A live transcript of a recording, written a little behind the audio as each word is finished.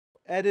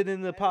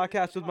editing the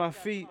podcast with my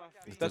feet.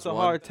 That's a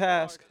hard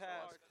task.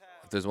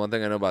 If there's one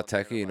thing I know about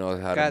Techie, he knows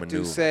how to Got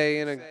maneuver. to say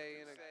in a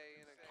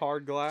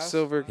Hard glass.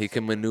 silver. He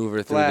can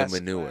maneuver through Flask.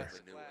 the manure.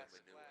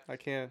 I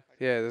can.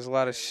 Yeah, there's a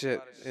lot of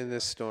shit in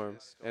this storm,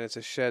 and it's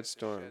a shed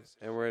storm,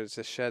 and it's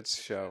a shed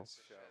show.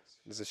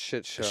 It's a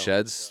shit show. A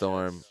shed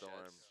storm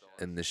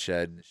in the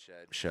shed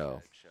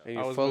show. And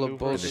I you're was full of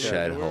maneuvering In the bullshit.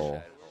 shed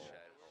hole.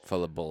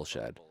 Full of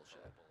bullshit.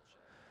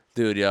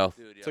 Dude, yo.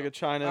 It's like a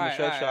China in the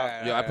shed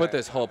shop. Yo, I put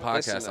this whole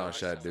Listen podcast now. on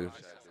shed, dude.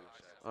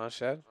 On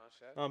shed?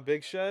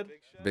 Big Shed.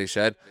 Big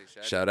Shed,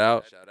 shout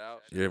out.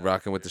 You're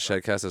rocking with the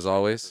Shedcast as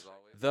always.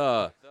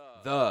 The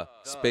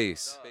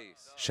space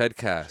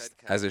Shedcast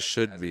as it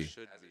should be.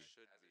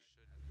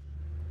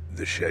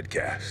 The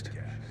Shedcast.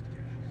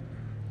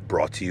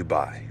 Brought to you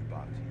by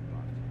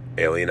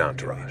Alien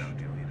Entourage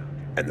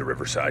and the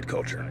Riverside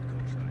Culture.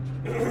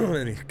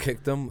 And he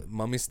kicked him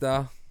mummy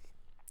style.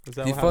 Is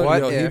that He, how? fought,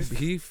 What yo, if-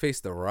 he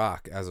faced the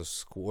Rock as a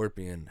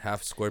scorpion,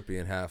 half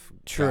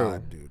True.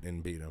 god, dude,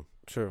 and beat him.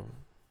 True.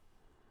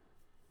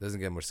 Doesn't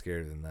get more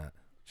scary than that.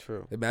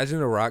 True.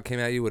 Imagine a rock came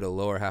at you with a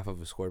lower half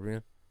of a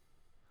scorpion.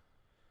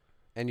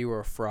 And you were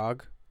a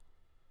frog?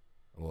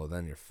 Well,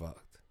 then you're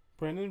fucked.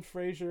 Brendan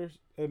Fraser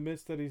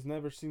admits that he's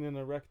never seen an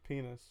erect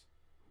penis.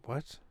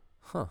 What?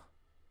 Huh.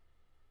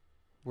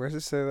 Where does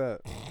it say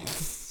that?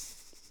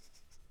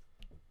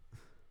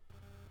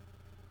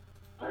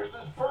 There's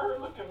this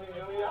bird looking me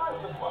in the eye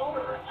with a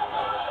boner.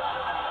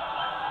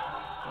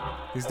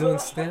 He's doing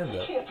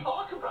stand-up. Can't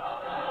talk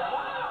about it.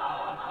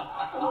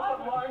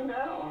 I'm lying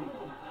down.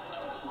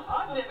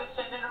 I've never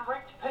seen an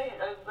erect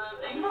penis.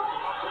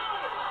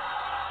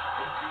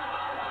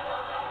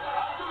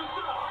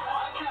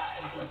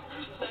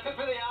 Save it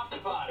for the after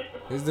party.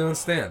 He's doing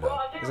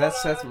stand-up. Is that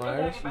Seth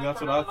Meyers?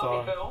 That's what I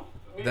thought.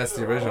 That's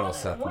the original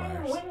Seth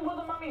Meyers.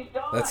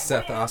 That's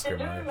Seth Oscar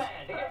Meyers.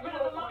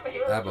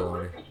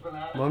 Abalone.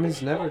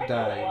 Mummies never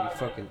die, you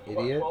fucking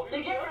idiot.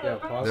 Yeah,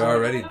 pause They're it.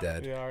 already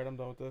dead. Yeah, alright, I'm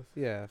done with this.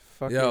 Yeah,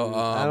 fucking. Yo,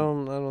 I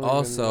don't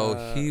Also,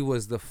 even, he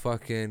was the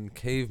fucking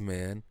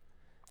caveman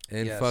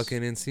in Yes.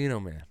 fucking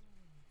Encino Man.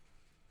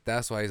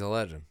 That's why he's a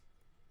legend.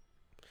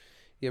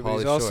 Yeah, but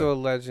he's Pauly also Shore. a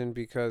legend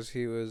because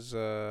he was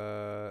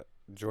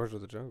George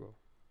of the Jungle.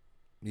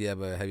 Yeah,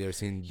 but have you ever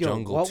seen Yo,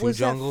 Jungle what 2 was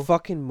Jungle? that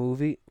fucking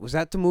movie? Was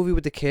that the movie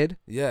with the kid?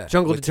 Yeah.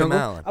 Jungle with to Tim Jungle.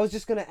 Allen. I was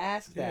just gonna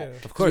ask that. Yeah.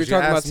 Of course, we you were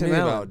talking about asked Tim me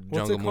Allen. about What's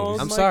Jungle it called?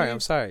 movies. I'm Mikey?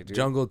 sorry, dude.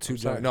 Jungle 2 I'm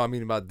sorry. Jungle. No, I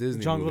mean about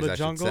Disney Jungle movies, to I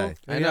should Jungle. say. And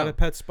I he had know. a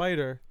pet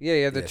spider. Yeah,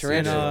 yeah, the Yes,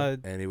 tarantula.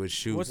 and he would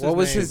shoot. what's What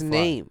was his Fly.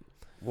 name?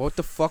 What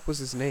the fuck was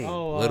his name?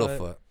 Oh,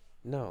 Littlefoot.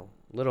 No,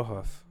 Little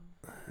Hoof.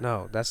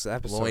 No, that's the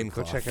episode. Go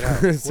Loincloth. check it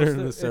out. What's Sir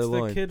the, it's Mr. the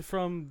Loin. kid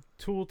from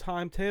Tool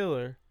Time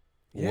Taylor.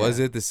 Yeah. Was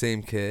it the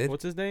same kid?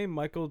 What's his name?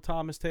 Michael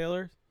Thomas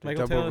Taylor? They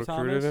Michael double Taylor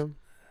recruited Thomas? him.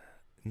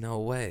 No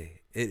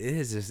way. It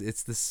is.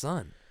 It's the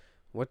son.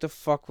 What the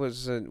fuck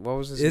was what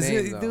was his Isn't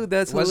name? it, though? dude?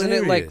 That's Wasn't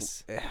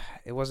hilarious. it like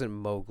it wasn't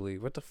Mowgli?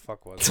 What the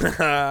fuck was it?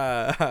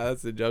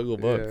 That's the Jungle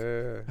Book.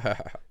 Yeah.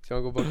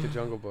 Jungle Book to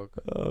Jungle Book.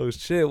 Oh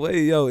shit!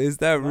 Wait, yo, is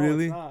that No,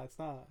 really? It's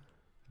not.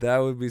 That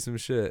would be some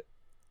shit.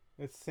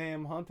 It's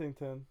Sam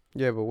Huntington.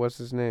 Yeah, but what's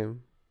his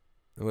name?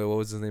 Wait, what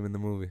was his name in the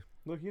movie?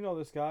 Look, you know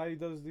this guy.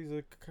 He's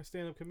a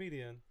stand-up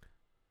comedian.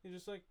 He's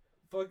just like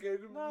Fucking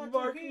Mark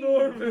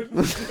Norman.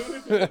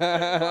 Mark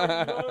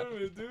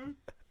Norman, dude.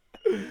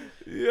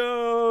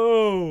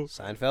 Yo.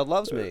 Seinfeld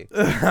loves me.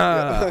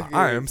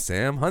 I am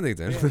Sam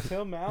Huntington. Yeah,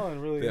 Tim Allen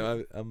really.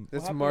 Damn, I'm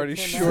It's happened Marty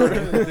to Tim Short.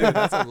 Allen? dude,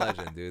 that's a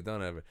legend, dude.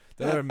 Don't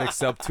ever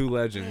mix up two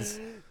legends.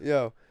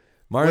 Yo,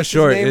 Martin what's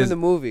Short his name is in the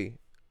movie?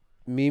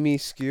 Mimi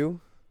Skew.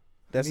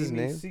 That's his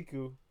Mimi name.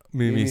 Siku.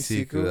 Mimi Mimi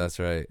Siku. Siku? That's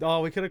right.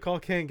 Oh, we could have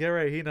called Can't Get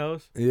Right. He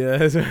knows. Yeah,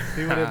 that's right.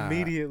 He would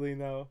immediately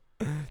know.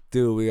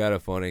 Dude, we got a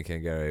phone and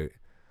can't get right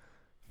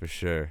for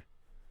sure.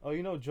 Oh,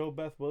 you know Joe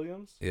Beth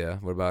Williams? Yeah,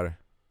 what about her?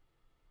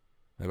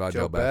 What about Joe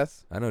Joe Beth?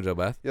 Beth. I know Joe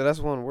Beth, Yeah, that's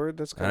one word.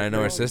 That's and kind I of know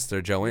her crazy. sister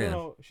You Joanne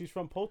know, she's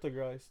from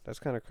Poltergeist. That's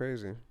kind of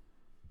crazy.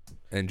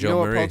 and You know Joe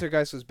what Marie,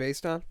 Poltergeist was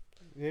based on?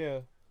 Yeah.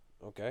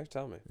 Okay,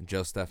 tell me. and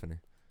Joe Stephanie.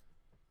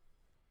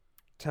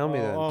 Tell me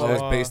then. Oh, So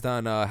it's based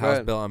on a house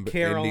ahead. built on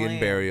Carol Indian Ann.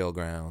 burial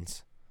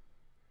grounds.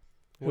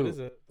 What Who? is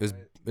it? Is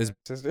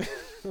Sister.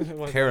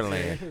 What's Carol that?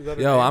 Ann. Is that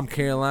her Yo, name? I'm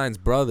Caroline's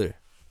brother.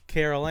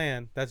 Carol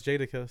Ann. That's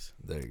Jadakiss.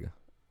 There you go.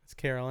 It's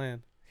Carol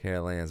Ann.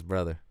 Carol Ann's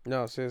brother.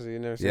 No, seriously, you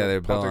never seen Yeah,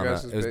 they're built on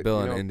Poltergeist it was ba- built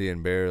you on know,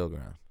 Indian burial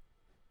ground.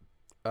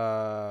 The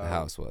The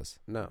house was.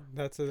 No.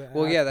 That's a.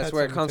 Well, yeah, that's Pet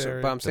where it comes from.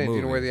 Cemetery. But I'm saying, do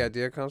you know where movie. the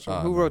idea comes from? Oh,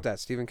 Who no. wrote that?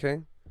 Stephen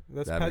King?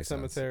 That's That Pet makes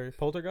sense. Cemetery.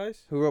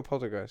 Poltergeist? Who wrote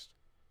Poltergeist?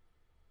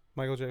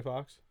 Michael J.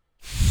 Fox.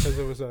 Because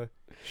it was a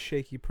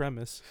shaky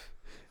premise.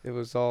 It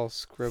was all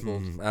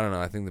scribbled. I don't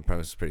know. I think the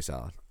premise is pretty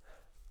solid.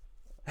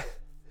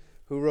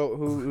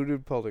 Who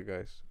did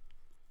Poltergeist?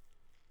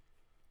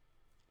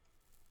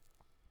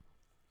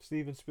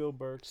 Steven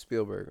Spielberg.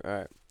 Spielberg. All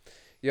right.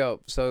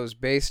 Yo, so it was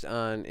based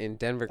on in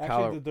Denver, Actually,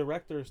 Colorado. the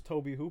director is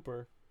Toby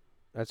Hooper.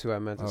 That's who I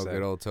meant to Oh, say.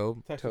 good old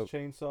Tobe. Texas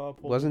Chainsaw.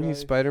 Wasn't he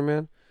Poltergeist.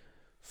 Spider-Man?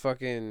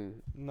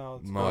 Fucking No,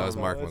 it's No, not. that's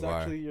Mark It's McGuire.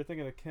 actually, you're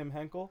thinking of Kim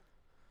Henkel.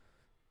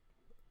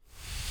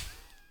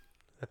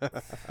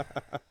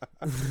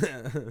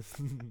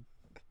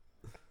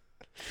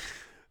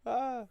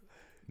 Ah,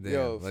 Damn,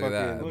 Yo, look at fucking-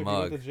 that Look, he mug.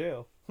 went to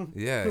jail.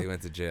 Yeah, he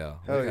went to jail.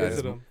 Hell Look yeah. at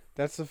Visit his- him.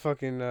 that's the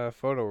fucking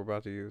photo we're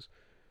about to use.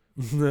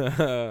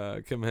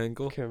 Kim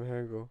Henkel. Kim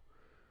Hengel.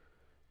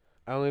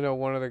 I only know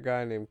one other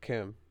guy named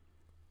Kim.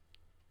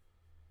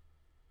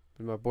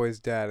 He's my boy's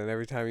dad, and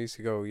every time he used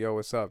to go, "Yo,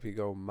 what's up?" He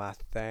go, "My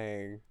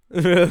thing."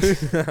 Really?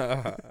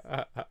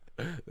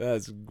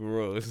 That's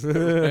gross. All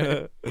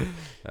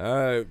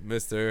right,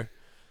 Mr.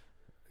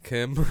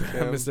 Kim,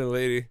 Mr.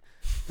 Lady.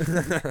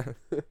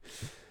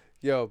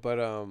 Yo, but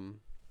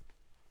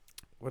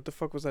what the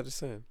fuck was I just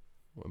saying?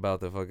 About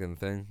the fucking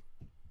thing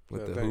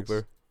with Yeah, the thanks.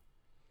 hooper.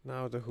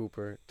 Now with the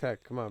Hooper.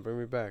 Tech, come on, bring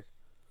me back.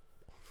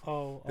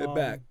 Oh, Hit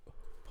back.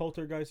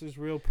 Poltergeist's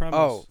real premise.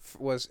 Oh,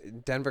 was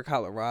in Denver,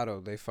 Colorado.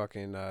 They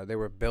fucking they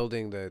were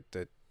building the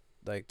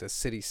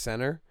city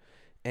center,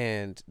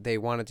 and they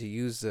wanted to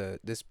use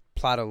this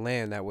plot of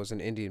land that was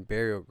an Indian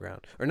burial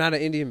ground, or not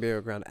an Indian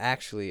burial ground.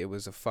 Actually, it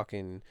was a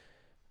fucking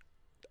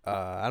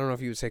I don't know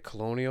if you would say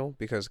colonial,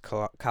 because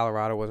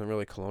Colorado wasn't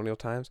really colonial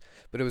times,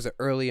 but it was an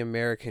early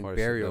American Or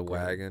burial the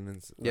ground. wagon.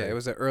 And, Yeah, it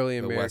was an early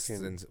the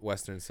American.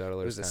 Western It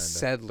settlers. was a kinda.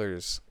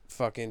 settlers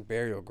fucking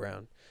burial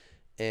ground,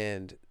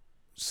 and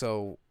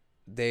so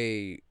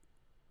they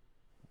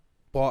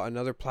bought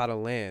another plot of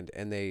land,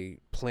 and they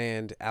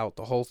planned out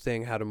the whole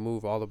thing, how to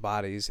move all the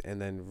bodies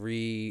and then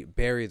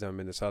rebury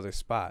them in this other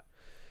spot.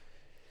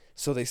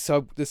 So the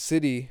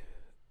city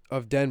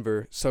of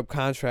Denver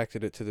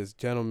subcontracted it to this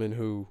gentleman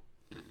who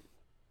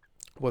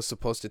was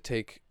supposed to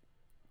take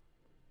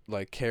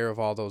like care of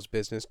all those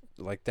business,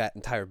 like that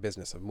entire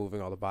business of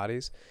moving all the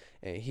bodies,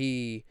 and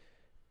he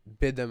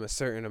bid them a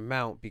certain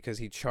amount because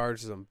he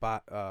charged them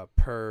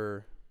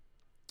per,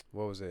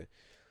 what was it?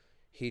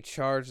 He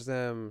charged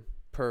them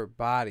per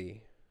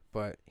body,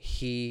 but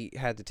he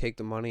had to take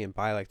the money and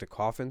buy like the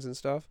coffins and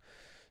stuff.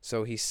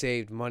 So he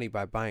saved money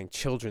by buying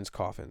children's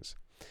coffins.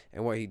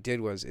 And what he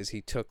did was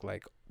he took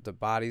like the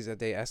bodies that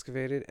they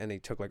excavated, and they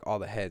took like all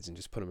the heads and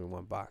just put them in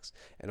one box,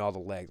 and all the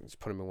legs and just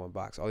put them in one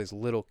box, all these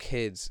little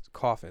kids'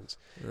 coffins,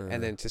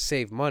 and then to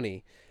save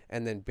money,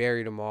 and then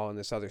buried them all in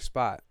this other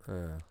spot.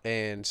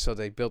 And so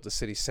they built the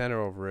city center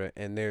over it,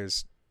 and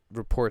there's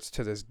reports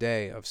to this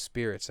day of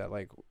spirits that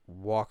like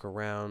walk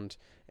around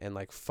and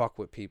like fuck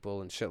with people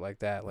and shit like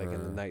that, like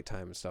in the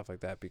nighttime and stuff like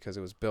that, because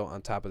it was built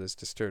on top of this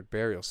disturbed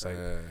burial site.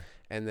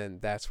 And then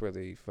that's where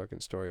the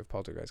fucking story of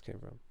Poltergeist came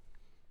from.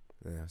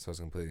 Yeah, so it's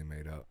completely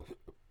made up.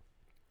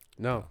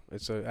 No,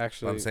 it's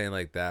actually. I'm saying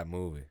like that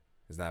movie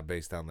is not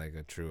based on like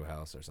a true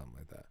house or something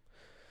like that.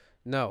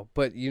 No,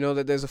 but you know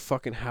that there's a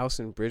fucking house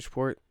in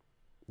Bridgeport.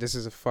 This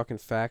is a fucking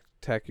fact.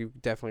 Tech, you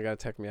definitely gotta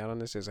tech me out on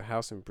this. There's a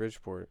house in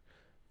Bridgeport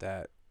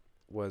that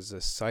was the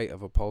site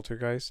of a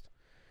poltergeist,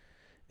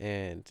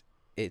 and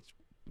it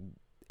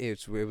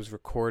was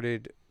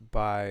recorded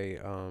by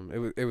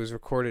it was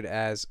recorded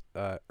as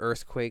a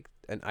earthquake,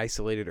 an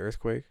isolated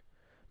earthquake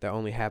that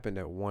only happened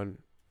at one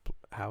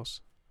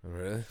house.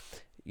 Really?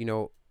 You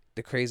know,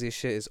 the craziest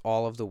shit is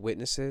all of the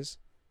witnesses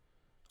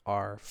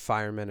are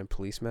firemen and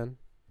policemen.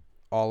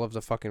 All of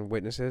the fucking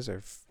witnesses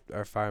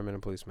are firemen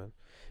and policemen,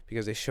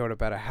 because they showed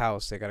up at a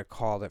house. They got a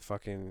call that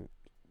fucking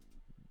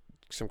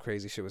some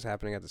crazy shit was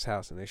happening at this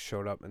house, and they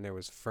showed up, and there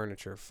was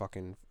furniture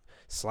fucking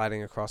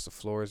sliding across the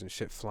floors and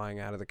shit flying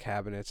out of the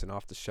cabinets and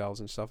off the shelves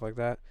and stuff like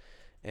that.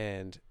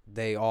 And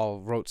they all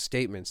wrote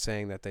statements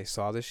saying that they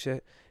saw this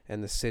shit,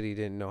 and the city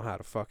didn't know how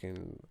to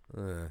fucking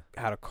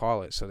how to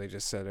call it, so they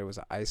just said it was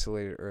an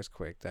isolated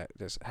earthquake that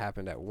just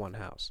happened at one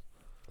house.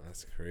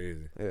 That's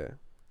crazy. Yeah.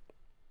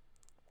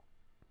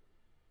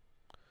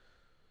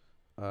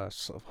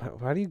 So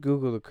why do you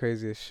Google the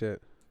craziest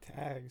shit?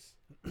 Tags.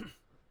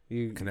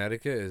 You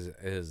Connecticut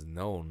is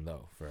known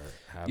though for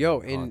having Yo,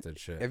 haunted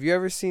shit. have you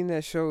ever seen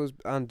that show? It was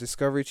on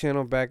Discovery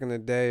Channel back in the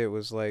day. It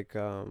was like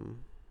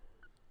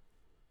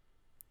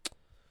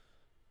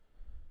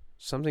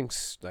something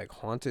like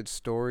Haunted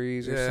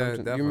Stories or Yeah, something.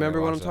 You definitely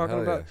remember what I'm watched that. talking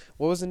Hell about? yeah.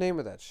 What was the name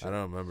of that shit? I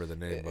don't remember the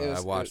name, It but I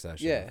was- watched that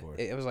shit yeah, before.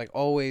 it was like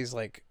always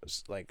like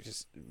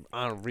just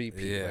on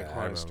repeat, Yeah, like I haunted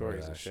remember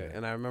stories that and shit. shit.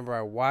 And I remember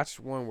I watched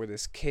one where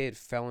this kid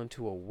fell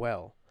into a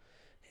well,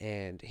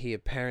 and he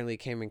apparently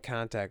came in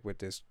contact with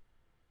this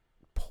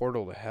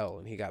portal to hell,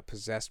 and he got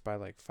possessed by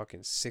like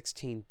fucking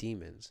 16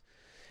 demons.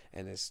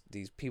 And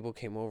these people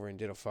came over and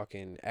did a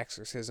fucking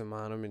exorcism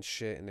on him and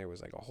shit, and there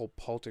was like a whole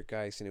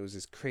poltergeist, and it was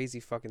this crazy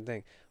fucking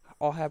thing.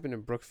 All happened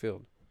in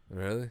Brookfield.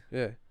 Really?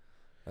 Yeah.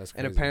 That's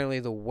crazy. And apparently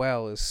the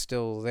well is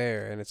still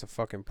there, and it's a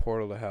fucking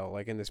portal to hell,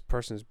 like in this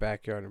person's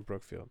backyard in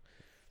Brookfield.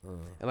 And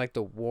like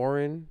the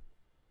Warren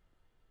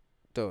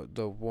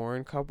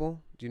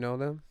couple, do you know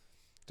them?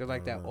 They're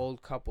like that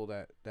old couple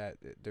that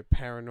they're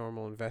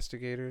paranormal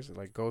investigators,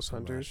 like ghost I'm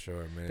not hunters.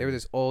 sure, man. They were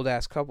this old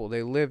ass couple.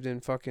 They lived in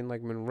fucking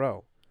like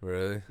Monroe.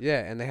 Really? Yeah,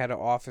 and they had an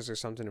office or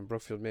something in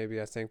Brookfield,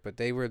 maybe, I think. But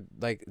they were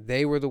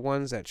the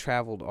ones that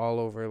traveled all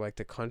over like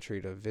the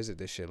country to visit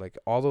this shit. Like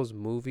all those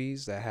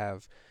movies that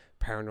have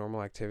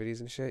paranormal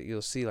activities and shit,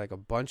 you'll see like a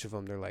bunch of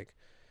them. They're like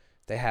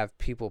they have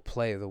people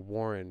play the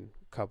Warren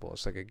couple.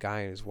 It's like a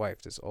guy and his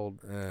wife, this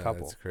old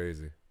couple. That's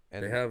crazy.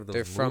 And they have those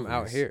they're from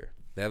out movies. here.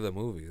 They have the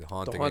movie, The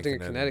Haunting, The Haunting in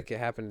Connecticut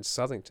happened in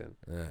Southington.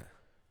 Yeah.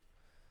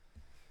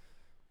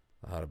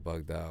 A lot of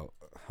bugged out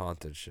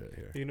haunted shit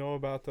here. You know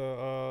about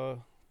the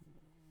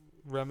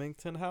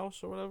Remington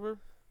house or whatever?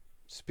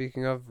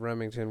 Speaking of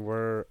Remington,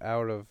 we're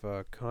out of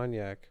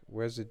cognac.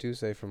 Where's the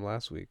Douce from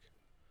last week?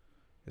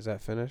 Is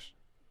that finished?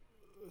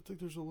 I think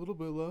there's a little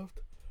bit left.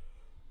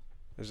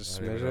 There's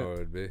a I don't even know smidgen. where it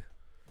would be.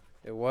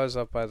 It was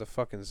up by the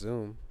fucking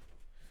Zoom.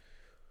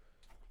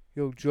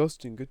 Yo,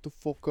 Justin, get the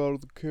fuck out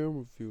of the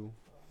camera view.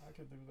 I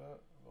could do that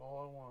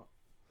all I want.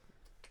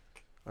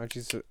 Aren't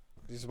you?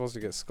 You're supposed to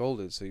get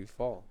scolded so you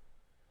fall.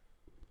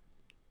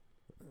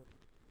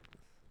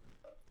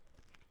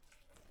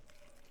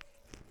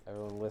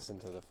 Everyone listen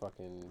to the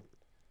fucking.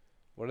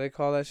 What do they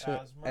call that shit?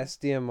 Asthma?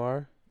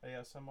 SDMR?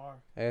 ASMR.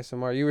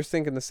 ASMR. You were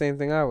thinking the same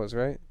thing I was,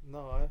 right?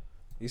 No,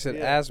 You said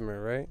Yeah. asthma,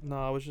 right?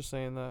 I was just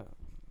saying that.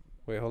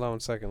 Wait, hold on 1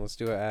 second. Let's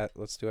do a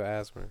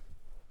asthma.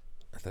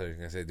 I thought you were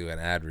going to say do an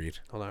ad read.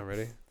 Hold on,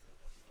 ready?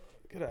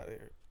 Get out of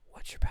here.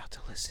 What you're about to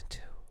listen to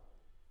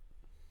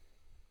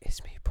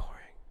is me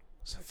pouring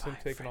some It's him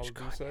fine taking all French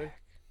the Douce?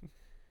 cognac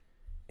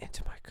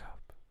into my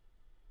cup.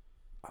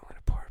 I'm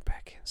gonna pour it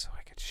back in so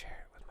I can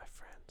share it with my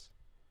friends.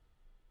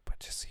 But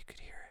just so you could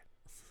hear it,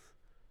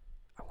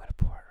 I'm gonna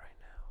pour it right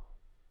now.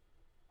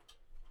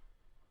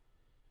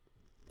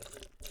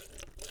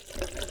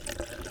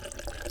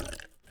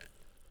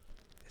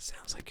 It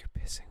sounds like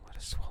you're pissing with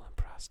a swollen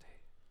prostate.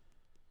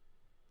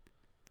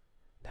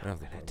 Now I'm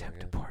gonna attempt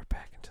to pour it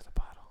back into the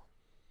bottle.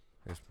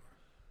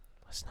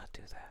 Let's not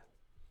do that.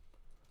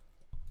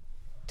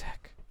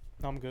 Tech.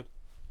 I'm good.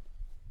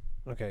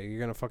 Okay, you're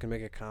gonna fucking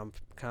make a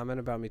comment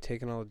about me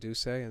taking all the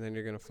Douce, and then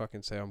you're gonna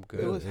fucking say I'm It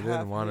good. was They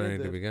didn't want any to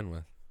half-handed. begin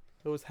with.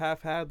 It was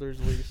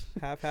haphazardly.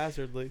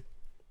 Haphazardly.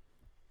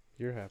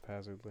 You're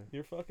haphazardly.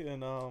 You're fucking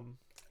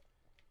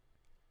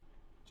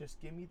Just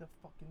give me the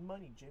fucking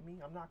money, Jimmy.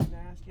 I'm not gonna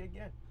ask you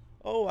again.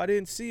 Oh, I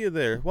didn't see you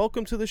there.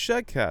 Welcome to the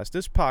Shedcast.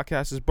 This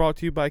podcast is brought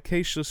to you by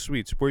Keisha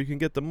Sweets, where you can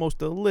get the most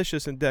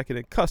delicious and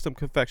decadent custom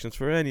confections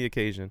for any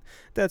occasion.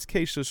 That's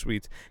Keisha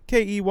Sweets.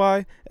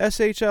 KEYSHLA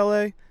SWEETS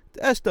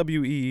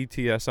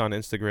on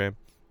Instagram.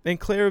 And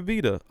Clara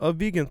Vita, a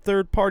vegan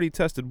third-party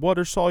tested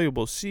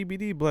water-soluble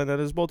CBD blend that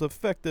is both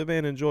effective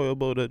and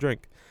enjoyable to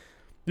drink.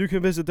 You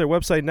can visit their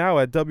website now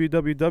at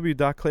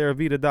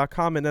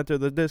www.claravita.com and enter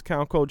the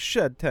discount code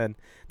SHED10.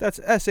 That's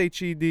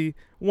SHED10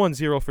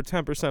 for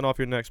 10% off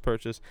your next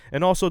purchase.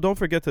 And also, don't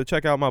forget to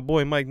check out my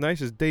boy Mike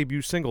Nice's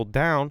debut single,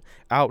 Down,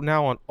 out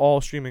now on all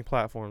streaming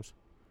platforms.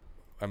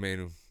 I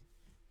mean,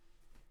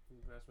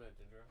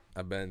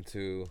 I've been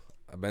to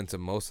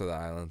most of the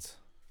islands.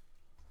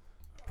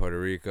 Puerto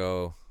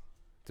Rico,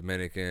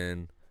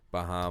 Dominican,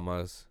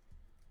 Bahamas.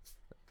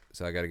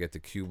 So I got to get to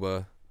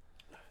Cuba.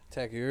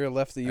 Tech, have you ever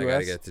left the I got U.S.?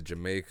 to get to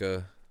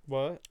Jamaica.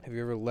 What? Have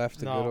you ever left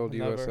the No, good old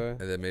never. USA? And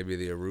then maybe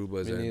the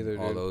Arubas Me and neither,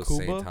 all dude. those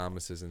Cuba? St.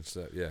 Thomases and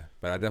stuff. Yeah,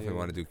 but I definitely Yeah.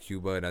 want to do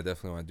Cuba, and I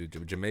definitely want to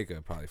do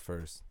Jamaica probably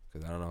first,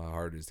 because I don't know how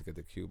hard it is to get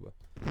to Cuba.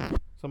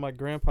 So my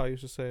grandpa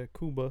used to say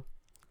Cuba,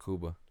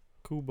 Cuba,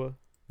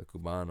 the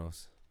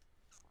Cubanos.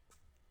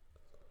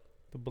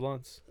 the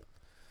blunts,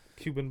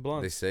 Cuban They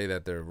blunts. say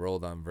that they're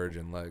rolled on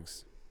virgin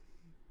legs.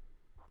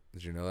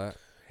 Did you know that?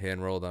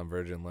 Hand rolled on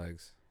virgin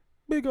legs.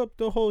 Big up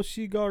the whole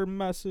cigar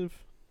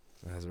massive.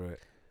 That's right.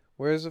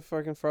 Where's the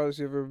fucking farthest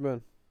you've ever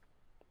been?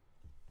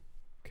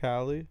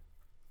 Cali.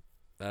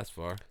 That's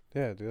far.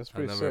 Yeah, dude, that's I've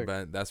pretty never sick.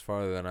 been. That's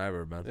farther than I've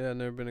ever been. Yeah, I've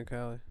never been to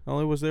Cali. I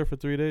only was there for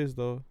 3 days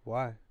though.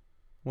 Why?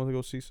 Want to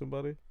go see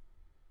somebody?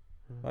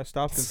 I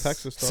stopped in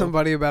Texas though.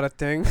 Somebody about a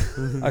thing?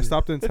 I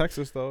stopped in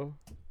Texas though.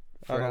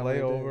 For On a how many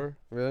days? layover.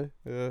 Really?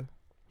 Yeah. It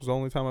was the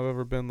only time I've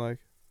ever been like.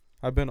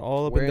 I've been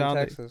all up Where and in down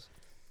Texas?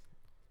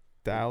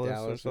 Dallas or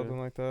Dallas, something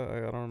yeah. like that.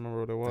 I don't remember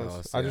what it was.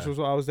 Dallas, I just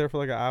yeah. I was there for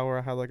like an hour.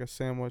 I had like a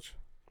sandwich.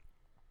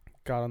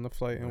 Got on the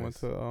flight and went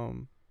Nice.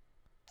 to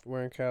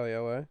Where in Cali,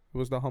 LA? it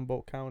was the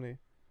Humboldt County,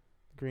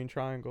 Green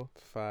Triangle.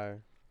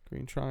 Fire.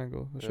 Green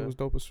Triangle. That shit Yeah. was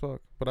dope as fuck.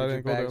 But I Did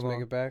didn't your go there bags long.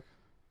 make it back?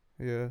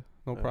 Yeah,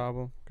 no Yeah.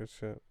 problem. Good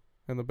shit.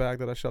 And the bag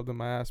that I shoved in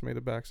my ass made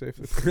it back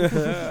safely.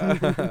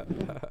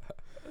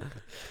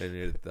 And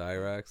your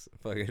thyrax,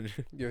 fucking.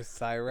 Your I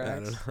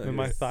thyrax? don't know. And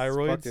my your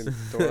thyroids. Fucking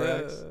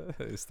thorax?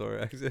 His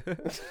thorax. Yeah.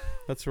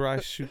 That's where I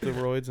shoot the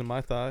roids in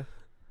my thigh.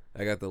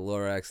 I got the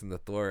lorax and the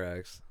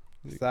thorax.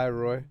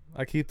 Thyroid.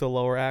 I keep the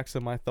lower axe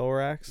in my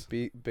thorax.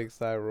 Big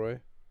thyroid.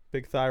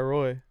 Big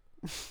thyroid.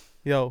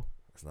 Yo,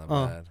 It's not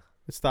Uh. bad.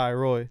 it's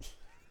thyroid.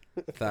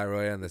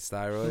 Thyroid and the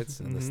steroids,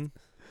 and Mhm.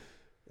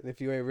 And if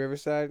you ain't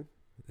Riverside,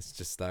 it's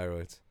just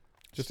steroids.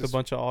 Just just- a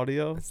bunch of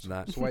audio. It's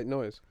not. it's white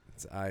noise.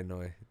 It's I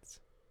know it's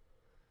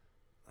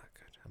not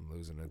good. I'm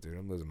losing it, dude.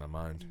 I'm losing my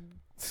mind.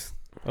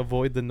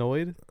 Avoid the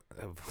Noid.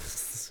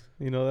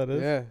 You know what that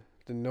is? Yeah,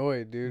 the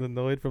noid, The dude.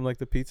 Noid from like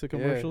the pizza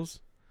commercials.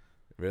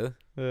 Really?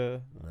 Yeah.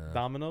 No.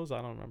 Domino's.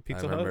 I don't remember.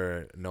 Pizza I Hut.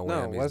 remember no No,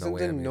 whammies, wasn't no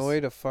the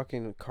whammies. noid a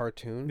fucking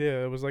cartoon?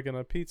 Yeah, it was like in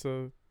a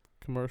pizza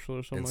commercial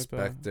or something like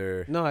that.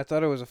 Inspector No, I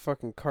thought it was a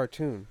fucking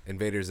cartoon.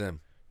 Invader Zim.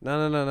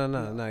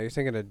 No. You're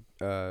thinking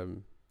of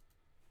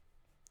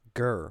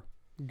Gurr.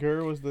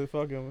 Gurr was the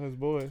fucking his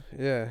boy.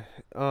 Yeah.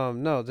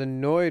 No, the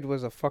Noid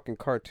was a fucking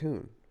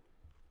cartoon.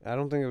 I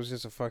don't think it was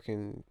just a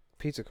fucking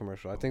pizza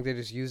commercial. I think they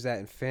just used that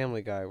in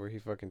Family Guy where he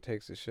fucking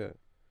takes his shit.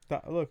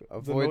 Look,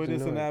 Avoid the Noid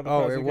is an Oh,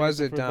 advertising it was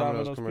a for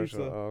Domino's commercial.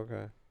 Pizza. Oh,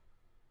 okay.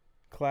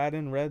 Clad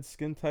in red,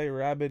 skin-tight,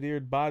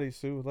 rabbit-eared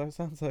bodysuit. That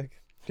sounds like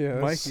Yeah,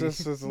 Mikey.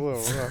 that's a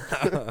little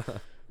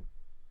rough.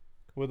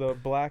 with a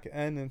black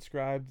N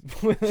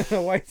inscribed with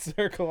a white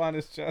circle on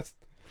his chest.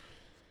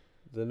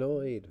 The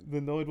Noid. The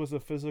Noid was a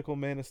physical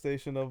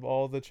manifestation of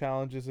all the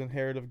challenges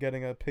inherent of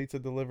getting a pizza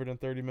delivered in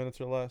 30 minutes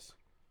or less.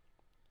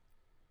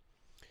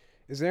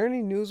 Is there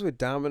any news with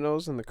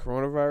Domino's and the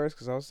coronavirus?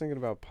 Because I was thinking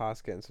about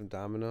Pots getting some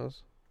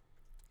Domino's.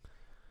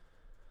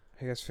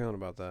 How you guys feeling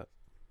about that?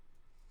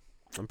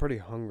 I'm pretty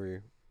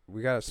hungry.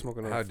 We gotta smoke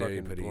another How fucking dare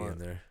you put it in blunt.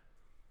 there?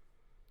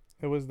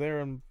 It was there,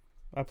 and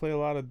I play a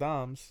lot of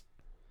Doms.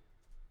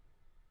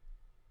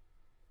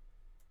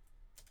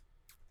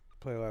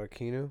 Play a lot of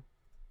Keno.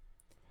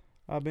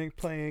 I've been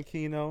playing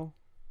Keno.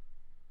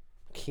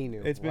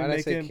 Keno. It's been Why'd I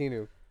say making-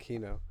 Keno?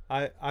 Keno.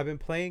 I've been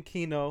playing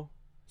Keno.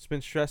 It's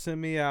been stressing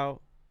me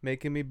out,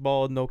 making me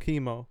bald, no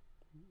chemo.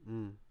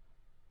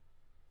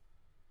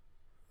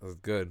 That's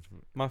good.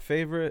 My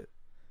favorite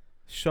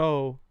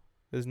show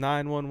is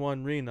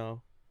 911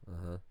 Reno.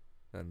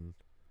 And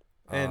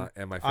my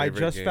favorite I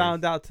just game.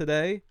 found out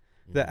today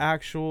the Mhm.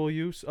 actual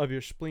use of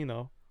your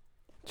spleno.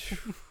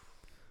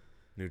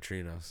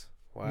 neutrinos.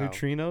 Wow.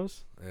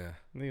 Neutrinos? Yeah.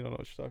 You don't know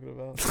what you're talking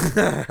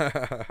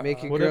about.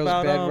 Make your What girls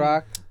about,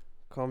 bedrock.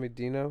 Call me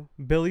Dino.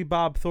 Billy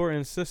Bob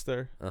Thornton's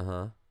sister.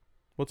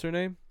 What's her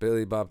name?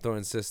 Billy Bob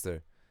Thornton's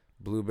sister,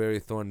 Blueberry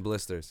Thorn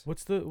Blisters.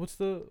 What's the was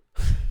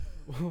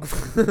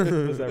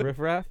that Riff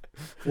Raff?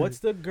 What's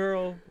the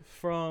girl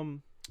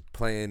from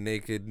Playing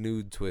naked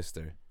nude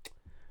twister.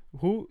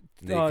 who?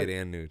 Naked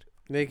and nude.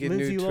 Naked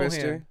Lindsay Nude Lohan.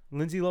 Twister.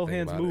 Lindsay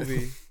Lohan's about it.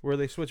 movie where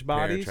they switch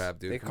Parent bodies. Trap,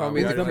 dude. They Come call on,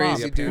 me we Who's the the already mom?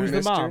 crazy did dude, Who's the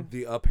mister. mom?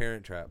 The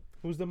Parent Trap.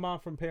 Who's the mom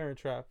from Parent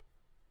Trap?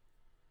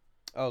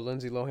 Oh,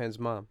 Lindsay Lohan's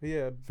mom.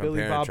 Yeah, From Billy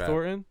Parent Bob Trap.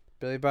 Thornton.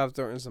 Billy Bob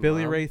Thornton's the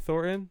Billy mom. Ray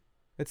Thornton.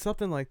 It's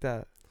something like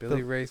that.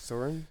 Billy Ray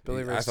Thornton.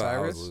 Billy Ray I thought I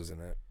was Cyrus. losing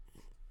it.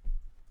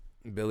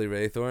 Billy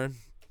Ray Thorne,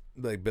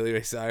 like Billy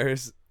Ray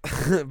Cyrus,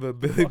 but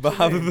Billy What's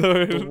Bob her name?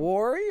 The Thorne.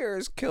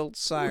 Warriors killed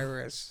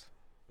Cyrus.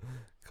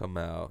 Come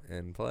out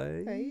and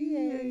play.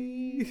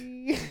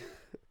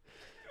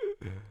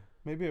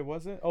 Maybe it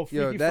wasn't. Oh,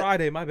 Yo, Freaky that-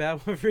 Friday. My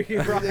bad. Freaky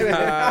Friday.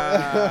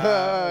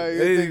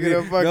 You're thinking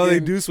of no, they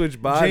fucking do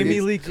switch bodies. Jamie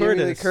Lee Jamie Lee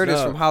Curtis. Curtis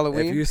No, from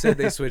Halloween. If you said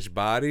they switch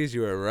bodies,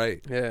 you were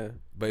right. Yeah.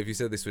 But if you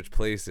said they switch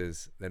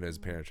places, then it was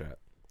Parent Trap.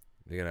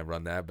 You're gonna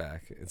run that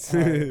back. It's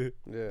Alright.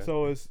 Yeah.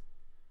 So is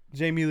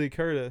Jamie Lee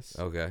Curtis.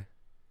 okay.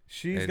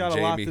 She's And got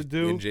a lot to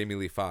do. And Jamie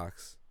Lee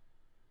Fox.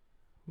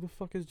 Who the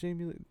fuck is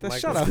Jamie Lee? Michael-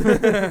 Shut up.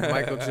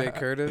 Michael J.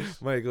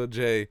 Curtis. Michael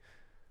J.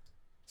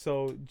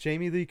 So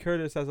Jamie Lee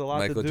Curtis has a lot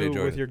Michael to J. do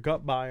Jordan. with your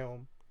gut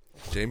biome.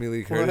 Jamie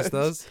Lee Curtis What?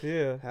 does?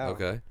 Yeah. How?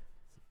 Okay.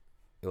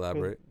 'Cause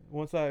Elaborate.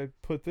 Once I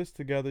put this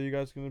together, you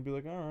guys are gonna be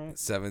like, all right.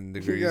 7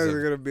 You degrees guys of,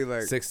 are gonna be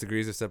like, 6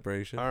 degrees of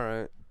separation. all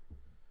right.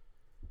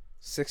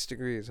 6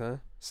 degrees, huh?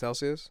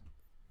 Celsius.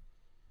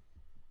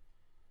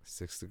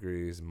 6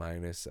 degrees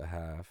minus a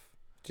half.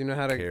 Do you know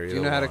how to? Carry Do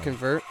you know how to the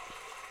convert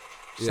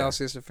Yeah.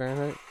 Celsius to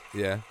Fahrenheit?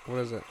 Yeah. What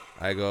is it?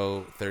 I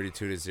go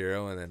 32 to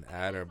 0 and then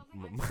add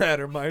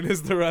or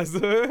minus the rest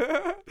of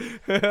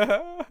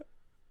it.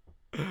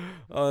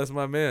 Oh, that's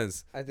my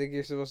man's. I think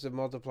you're supposed to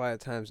multiply it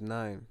times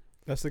 9.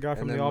 That's the guy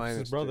from and The then Office's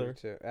minus brother.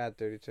 32. Add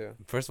 32.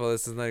 First of all,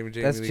 this is not even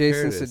Jamie That's Lee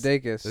Jason Curtis.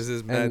 Sudeikis. This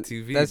is Mad And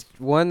TV. That's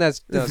one.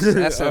 That's no, this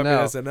is I mean,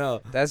 SNL.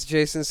 SNL. That's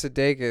Jason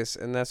Sudeikis,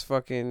 and that's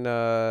fucking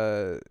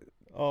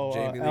Oh,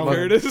 Jamie Lee Ellen.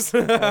 Curtis.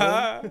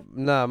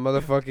 nah,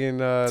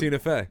 motherfucking Tina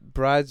Fey.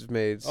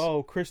 Bridesmaids.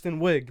 Oh, Kristen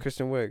Wiig.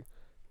 Kristen Wiig.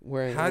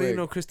 Wearing How a do you wig.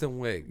 know Kristen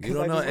Wiig? You 'Cause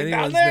don't I know just looked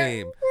down anyone's there.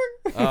 name.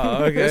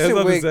 Oh, okay. Kristen That's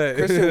what to Wiig. say.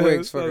 Kristen Wiig's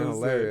That's what fucking to say.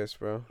 hilarious,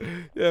 bro.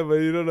 Yeah, but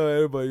you don't know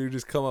everybody. You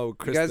just come up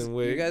with You guys, Kristen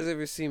Wiig. you guys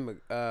ever seen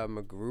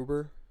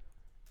MacGruber?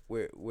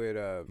 With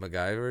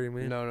MacGyver, you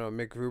mean? no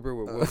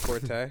MacGruber with Will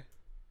Forte.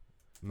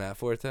 Matt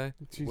Forte?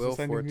 Jesus, Will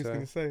I knew he was Forte.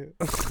 gonna say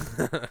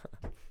it.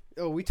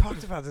 Oh, we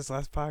talked about this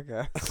last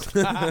podcast.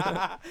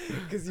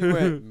 Because you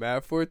went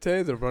Matt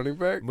Forte, the running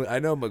back. I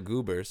know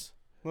MacGoobers.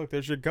 Look,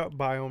 there's your gut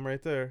biome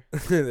right there.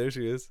 There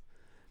she is.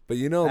 But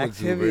you know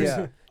MacGoobers.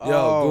 Activia. Yo,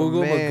 Oh,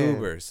 Google man.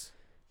 MacGoobers.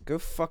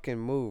 Good fucking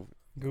move.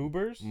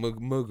 Goobers?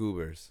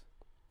 MacGoobers.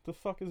 The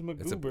fuck is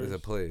It's McGoobers? a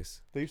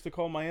place. They used to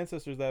call my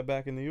ancestors that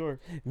back in New York.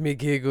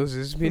 McGiggles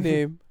is my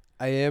name.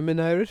 I am an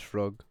Irish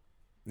frog.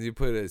 You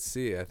put a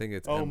C. I think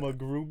it's Oh, I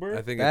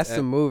MacGruber? think That's it's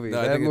the movie. No,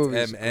 I that think movie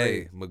it's is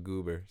M.A. great.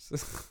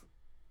 MacGoobers.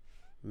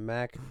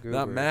 Mac Goober.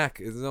 Not Mac.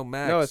 There's no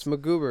Mac. No, it's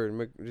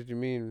MacGoober. Did you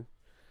mean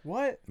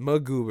What?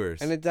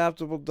 MacGoobers. an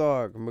adoptable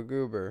dog?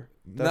 MacGoober.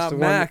 That's Not the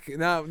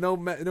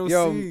Mac. No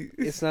Yo, C.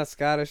 it's not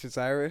Scottish. It's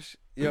Irish.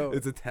 Yo,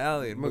 It's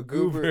Italian.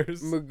 MacGoober.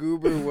 MacGoobers.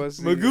 MacGoober was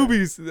the,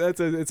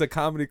 Magoobies. It's a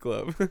comedy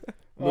club.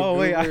 Oh,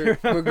 wait, I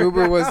remember.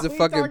 Magoober was the We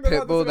fucking talked about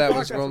pit bull this in the that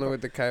was podcast rolling before.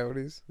 with the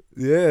coyotes.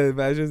 Yeah,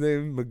 imagine his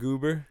name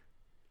Magoober.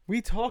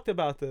 We talked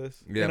about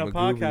this Yeah, in a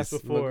Magoobies. podcast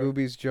before.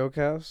 Magooby's Joke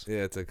House. Yeah,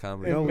 it's a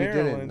comedy. In No, we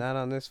didn't. Maryland. Not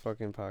on this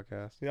fucking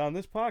podcast. Yeah, on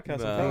this podcast.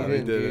 No, I'm No, telling you we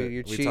you. didn't. did You're, it.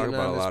 you're We cheating talk about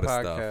on a this lot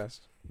of stuff. podcast.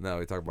 No,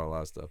 we talk about a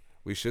lot of stuff.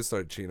 We should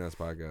start cheating on this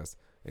podcast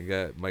and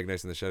get Mike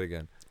Nice in the shed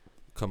again.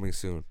 Coming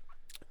soon.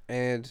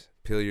 And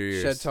Peel your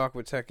ears. Shed Talk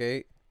with Tech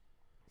 8.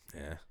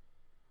 Yeah.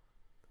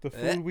 The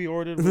food we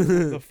ordered, was,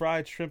 the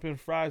fried shrimp and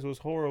fries, was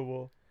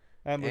horrible.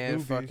 At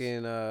And Magoobies.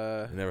 fucking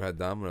I never had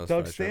Domino's.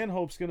 Doug fried shrimp.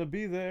 Stanhope's gonna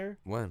be there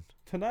When?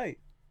 tonight,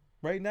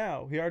 right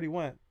now. He already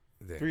went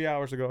There. 3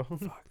 hours ago.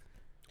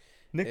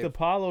 Nick If-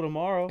 DiPaolo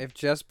tomorrow. if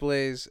Jess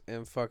Blaze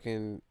and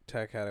fucking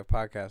Tech had a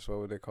podcast, what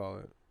would they call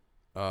it?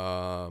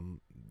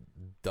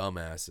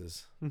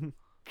 Dumbasses.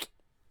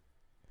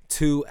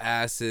 Two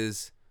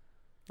asses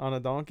On a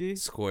donkey.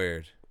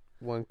 squared.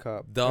 1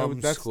 cup. Dumb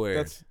that's, squared.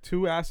 That's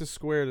 2 asses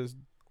squared.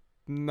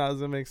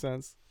 Doesn't make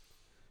sense.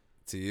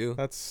 To you?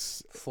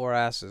 That's 4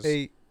 asses.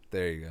 8.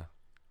 There you go.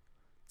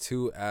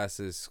 Two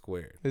asses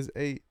squared. Is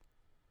 8.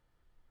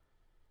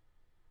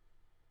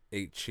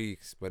 8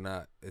 cheeks, but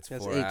not. It's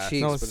That's 4 eight asses.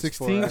 cheeks. No, but it's it's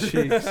 16 4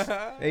 cheeks.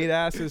 8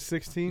 asses,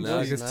 16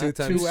 No, cheeks. it's 2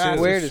 times Two 2. asses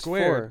Squared is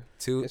squared. 4.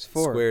 2 It's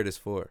 4. squared is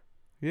 4.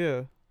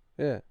 Yeah.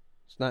 Yeah.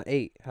 It's not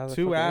 8. How the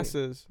 2 fuck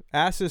asses.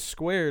 Asses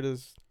squared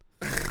is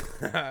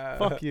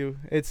fuck you.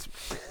 It's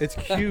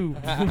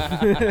cubed.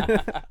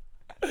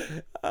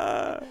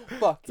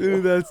 Fuck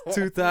Dude, that's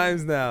 2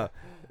 times now.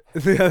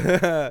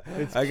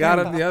 I got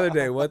him the other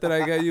day. What did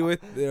I get you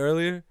with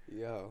earlier?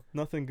 Yo.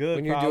 Nothing good.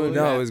 When you're probably. doing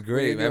No, math, it was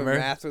great, when you're doing remember?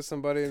 math with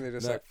somebody and they're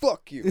just No. like,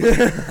 fuck you.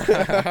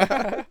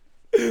 That's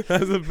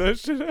the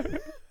best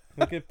shit.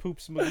 Look at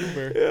Poops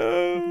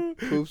Magoober.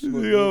 Poops, Yo,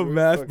 Magoober,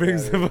 math fuck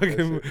brings outta the here.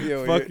 fucking That's it.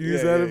 Yo, fuck yeah,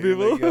 yous yeah, out of yeah,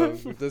 like,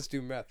 people. yo, let's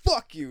do math.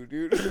 Fuck you,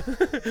 dude.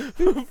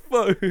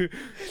 Fuck.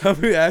 How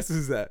many asses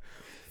is that?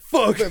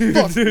 Fuck you,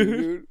 Fuck you, dude.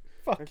 dude.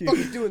 Fuck I'm you.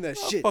 fucking doing that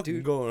I'm shit, fucking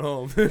dude. going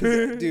home.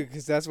 Dude,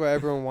 because that's what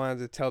everyone wanted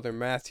to tell their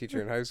math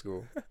teacher in high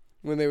school.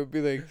 When they would be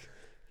like,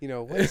 you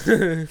know, what's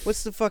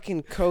the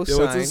fucking Yo, what's the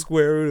cosine?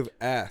 square root of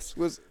ass?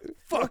 Was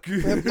Fuck you.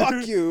 Man,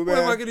 fuck you, When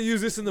am I man. gonna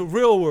use this in the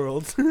real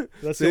world?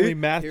 That's See? the only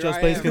math Here Just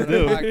I Blaze am can on a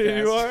do. podcast. Here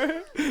you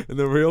are in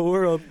the real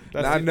world,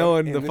 That's not the-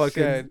 knowing in the the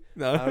fucking. shed.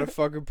 No. On a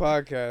fucking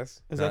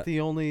podcast. Is that the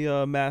only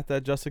math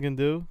that Justin can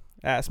do?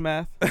 Ass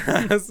math.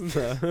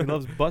 He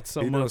loves butts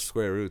so He knows much.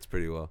 square roots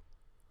pretty well.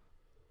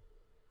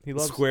 He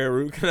loves. Square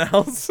root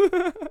canals.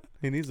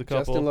 He needs a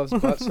couple. Justin loves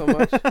butts so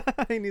much.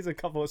 He needs a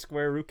couple of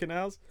square root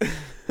canals.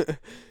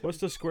 What's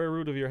the square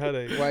root of your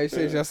headache? Why you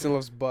say Justin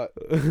loves butt?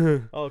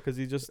 Oh, because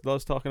he just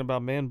loves talking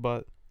about man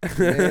butt.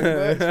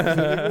 Man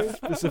butt?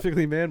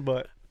 Specifically man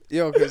butt.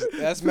 Yo, because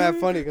that's mad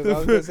funny. Because I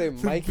was gonna say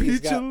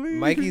Beachly.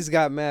 Mikey's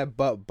got mad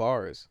butt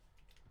bars,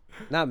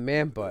 not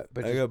man butt,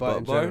 but I just got butt butt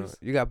in general. bars?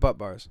 You got butt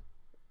bars,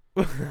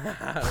 What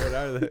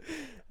are they?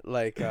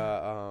 like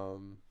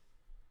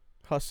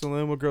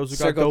Hustling with girls who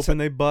got Circle dope in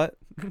they butt.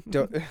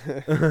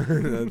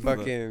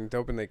 fucking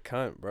dope and they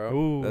cunt, bro.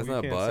 Ooh, That's you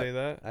not can't butt. say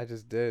that. I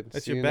just did.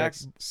 That's see your you back-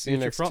 Next, see you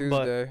that's your next front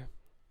butt. Tuesday.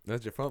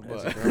 That's your front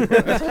That's butt.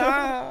 your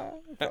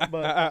front butt.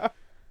 Butt.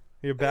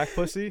 Your back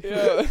pussy.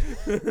 Yeah.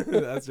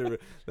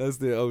 That's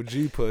the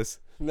OG puss.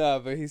 Nah,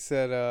 but he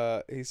said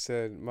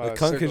my The cunt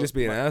circle- could just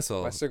be an my-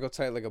 asshole. My circle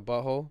tight like a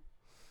butthole.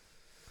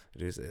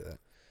 Did you say that?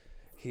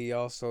 He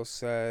also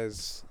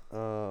says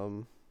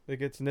It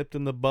gets nipped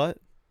in the butt.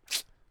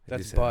 Did you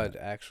that's say bud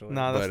that? actually.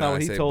 Nah, that's But not I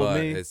what he say told butt.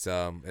 me. It's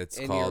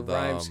in called your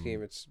rhyme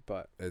scheme, it's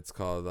butt. it's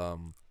called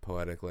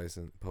poetic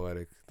license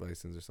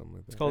or something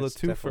like that. It's called It's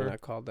a definitely twofer.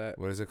 not called that.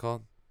 What is it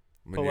called?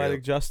 When you're-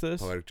 Poetic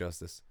justice. Poetic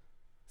justice.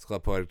 It's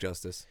called poetic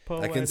justice. I can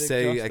Poetic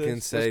say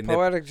justice. say Is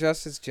poetic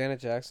justice Janet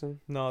Jackson?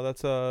 No,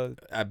 that's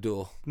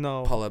Abdul.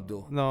 no. Paul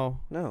Abdul. No,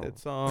 No,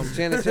 it's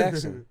Janet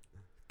Jackson.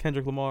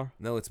 Kendrick Lamar.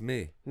 No, it's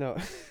me. No,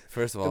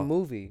 First of the all,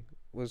 movie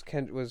was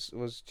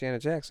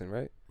Janet Jackson,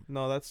 right?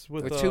 No, that's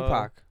with With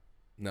Tupac.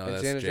 no, and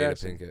that's Janet Jada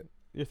Jackson. Pinkett.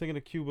 You're thinking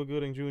of Cuba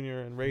Gooding Jr.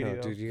 and Radio.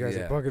 No, dude, you guys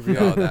Yeah. are bugging me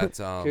No, out. that's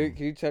Can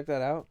you check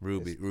that out?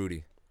 Rudy.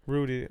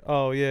 Rudy.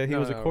 Oh yeah, he No,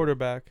 was a no.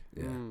 quarterback.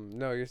 Yeah,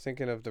 No, you're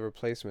thinking of The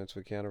Replacements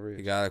with Keanu Reeves.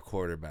 he got a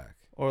quarterback.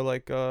 Or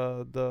like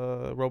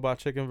the Robot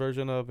Chicken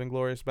version of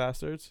Inglourious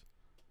Bastards.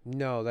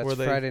 No, that's Were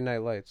they- Friday Night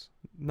Lights.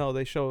 No,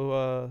 they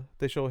show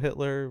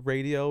Hitler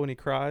radio when he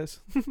cries.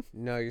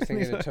 No, you're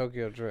thinking of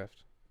Tokyo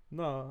Drift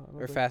No, I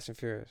don't or think- Fast and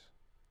Furious.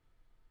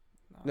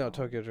 No,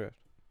 Tokyo Drift.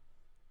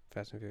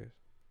 Fast and Furious.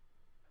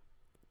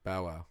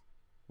 Bow Wow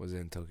was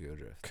in Tokyo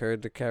Drift.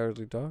 Courage the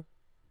Cowardly Dog.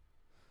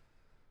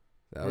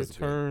 That was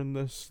good. Return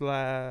the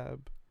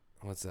slab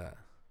What's that?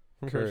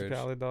 from Courage. Courage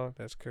Cali Dog.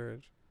 That's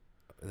Courage.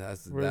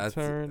 That's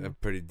Return. a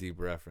pretty deep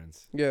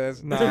reference. Yeah,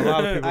 that's. Nah, a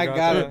lot of people I got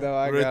got that. it though.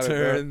 I Return got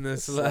it. the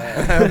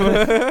slab.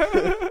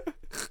 slab.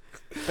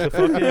 The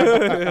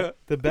fucking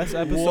the best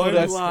episode. One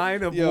That's,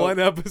 line of Yo, one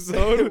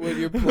episode.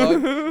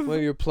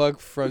 when your plug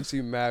fronts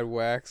you mad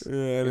wax. Yeah,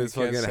 and You it's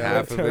can't fucking say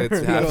half it. of it's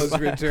He half, goes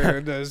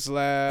return the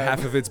slab.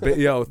 half of it's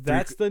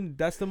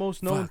that's the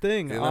most known Fuck.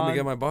 thing. Hey, let me on-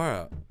 get my bar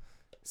out.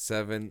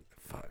 7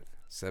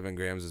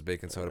 grams is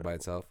baking soda by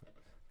itself.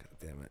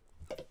 damn it.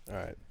 All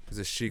right. It's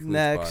a chic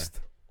Next.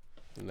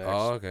 Next.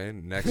 Oh, okay.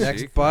 Next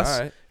chic. bus. All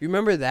right. You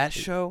remember that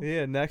show?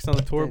 Yeah, next on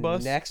the tour The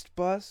bus. Next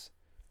bus.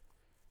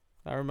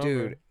 I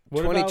remember. Dude,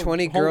 What about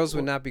 2020 home- girls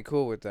would not be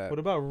cool with that. What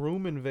about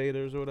Room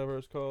Invaders or whatever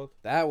it's called?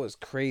 That was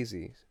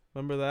crazy.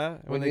 Remember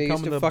that? When they they come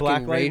used in to the fucking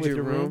black light raid with your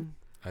your room,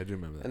 I do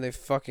remember that. and they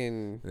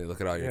fucking They look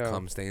at all your Yeah.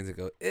 cum stains and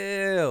go,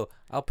 ew,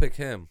 I'll pick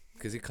him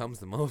because he comes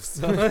the most.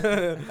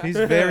 He's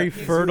very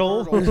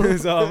fertile.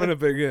 So I'm going to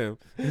pick him.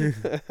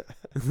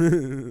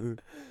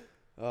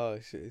 oh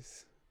shit.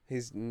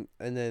 And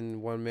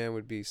then one man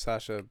would be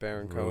Sacha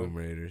Baron Room Cohen.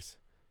 Raiders.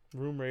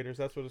 Room Raiders,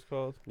 that's what it's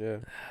called. Yeah.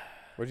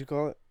 What'd you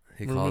call it?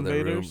 He Room called it Room.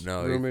 Invaders?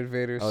 No, Room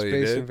Invaders, oh, you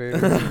Space did?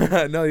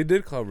 Invaders. No, he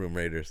did call Room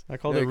Raiders. I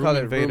called Yeah, it we Room call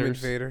Invaders.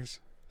 Room Invaders.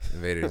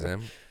 Invader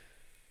Zim.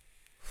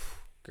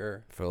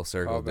 Grr. Full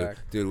circle, dude. Callback.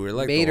 Dude, we're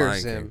like Mater the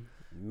Lion Zim.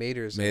 King.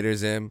 Mater Zim. Mater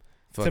Zim.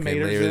 Fucking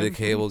Tomater Larry the Zim?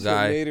 Cable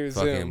Guy. Tomater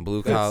Fucking Zim.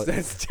 Blue Collar.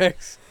 That's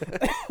Tex.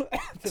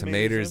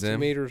 Tomater Zim.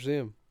 Tomater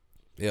Zim.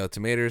 Yo,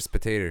 tomatoes,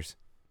 potatoes.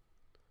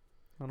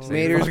 I don't know. Tomater-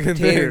 Tomatoes, fucking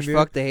potatoes. thing, dude.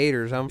 Fuck the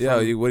haters. I'm Yo,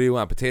 from. what do you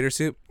want? Potato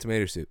soup?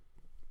 Tomato soup.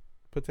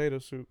 Potato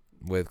soup.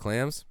 With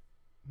clams?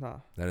 Nah.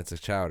 Then it's a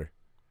chowder.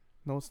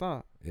 No, it's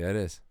not. Yeah, it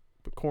is.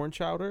 But corn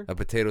chowder? A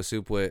potato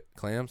soup with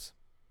clams?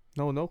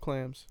 No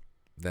clams.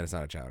 Then it's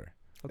not a chowder.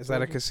 Is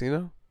that a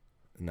casino?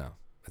 No,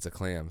 it's a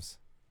clams,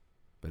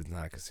 but it's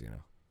not a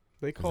casino.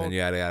 They 'Cause called then you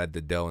add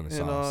the dough and the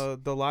in sauce.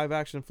 the live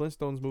action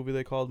Flintstones movie.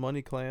 They called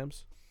money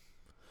clams.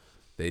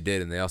 They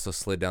did, and they also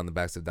slid down the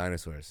backs of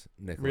dinosaurs.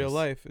 Nicholas. Real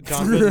life.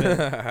 John Goodman.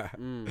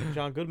 Mm.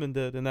 John Goodman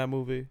did in that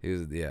movie.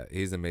 He's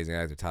an amazing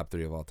actor, top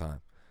 3 of all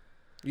time.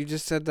 You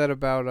just said that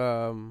about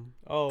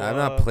Oh, I'm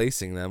not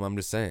placing them. I'm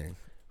just saying.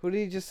 who did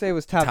he just say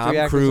was top Tom 3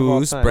 actors of all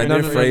Cruise, time?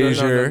 Brendan No.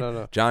 Fraser,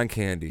 No. John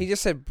Candy. He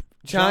just said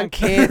John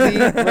Candy,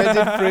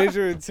 Brendan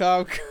Fraser, and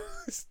Tom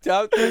Cruise.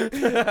 Top 3.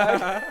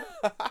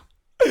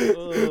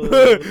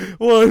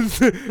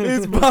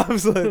 It's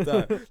bobsled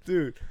time,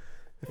 dude.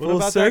 What Full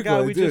about that guy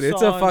circle, we dude. just It's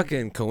saw a on-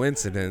 fucking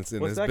coincidence in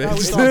What's this that guy we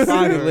bitch. saw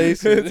on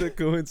Fiverr? It's a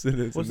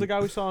coincidence. What's the guy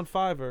we saw on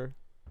Fiverr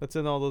that's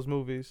in all those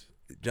movies?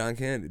 John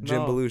Candy, Jim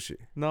No. Belushi,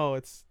 No,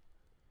 it's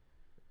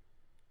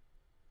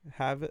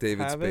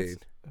David Havitz?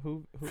 Spade,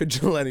 Who?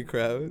 Lenny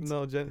Kravitz.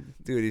 No, Dude,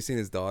 you seen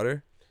his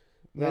daughter?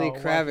 Lenny no,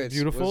 Kravitz.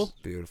 Beautiful. was-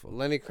 Beautiful.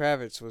 Lenny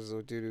Kravitz was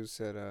the dude who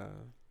said,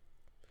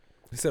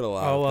 He said a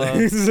lot Oh, of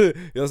things.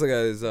 He also got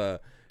his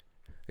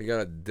he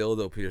got a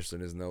dildo pierced in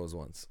his nose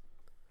once.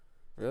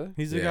 really?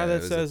 He's the Yeah, guy it that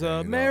was a says thing, you know.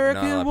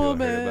 American Not a lot of people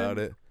heard woman. about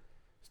it.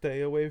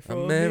 Stay away from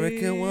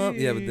American me. woman.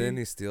 Yeah, but didn't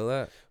he steal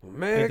that?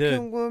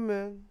 American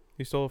woman.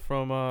 He stole it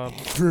from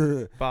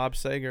Bob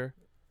Sager.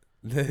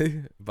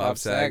 Bob Saget.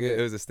 Saget.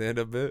 It was a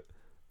stand-up bit.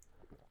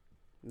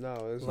 No,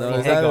 it was No, Lenny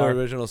is that Hagar. an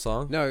original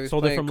song? No, he was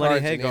Sold it playing from Lenny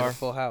cards and he had a Hagar.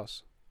 full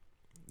house.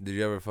 Did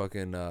you ever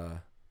fucking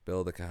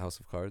build a house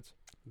of cards?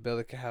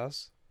 Build a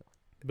house.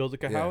 Build a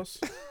Yeah. house.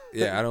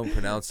 Yeah, I don't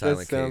pronounce That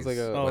silent sounds K's. like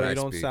a- Oh, when you I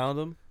don't speak. sound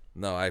them.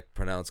 No, I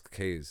pronounce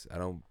K's. I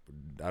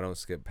don't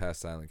skip past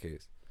silent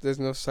K's. There's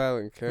no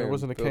silent K. There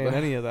wasn't a K in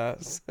any of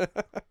that.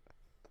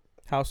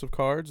 House of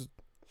Cards.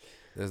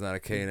 There's not a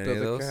K in any Build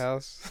of a those.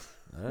 house.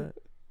 All right,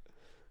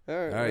 All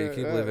right, all right. You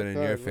keep living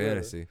in your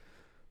fantasy.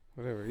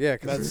 Whatever. Yeah,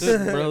 That's because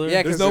it, brother.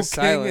 Yeah, There's 'cause no it's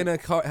king silent. in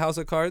a house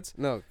of cards.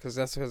 No, because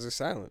that's because it's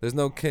silent. There's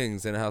no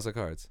kings in a house of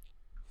cards.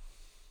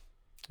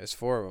 There's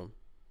 4 of them.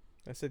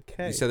 I said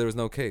K. You said there was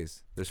no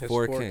K's. There's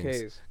 4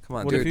 kings. Ks. Come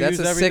on, What if dude. you Dude, that's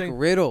use a sick everything-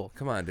 riddle.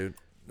 Come on, dude.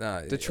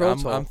 Nah, The troll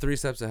toll. I'm 3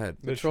 steps ahead.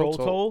 the the troll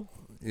troll toll.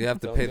 You have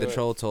to Don't pay do the it.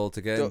 troll toll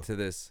to get Don't- into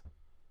this.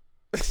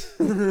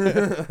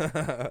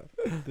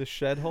 The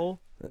shed hole.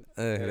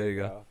 Hey, there you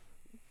go.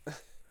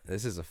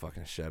 This is a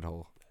fucking shed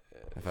hole.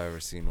 If I ever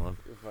seen one.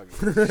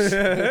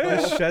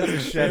 The shed's a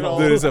shed hole.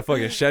 Dude, it's a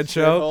fucking shed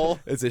show. hole.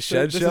 It's a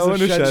shed This show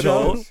is and a a shed shed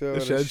show? hole. Show A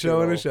and a shed shed show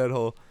and hole. a shed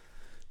hole.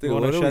 Dude, You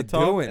want a what are we shed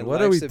talk? doing? And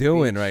What are we life's a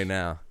doing beach. right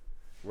now?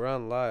 We're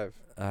on live.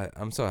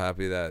 I'm so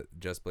happy that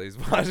Just Blaze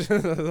watching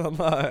us on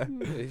live.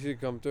 He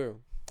should come through.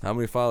 How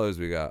many followers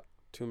we got?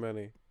 Too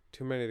many.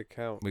 Too many to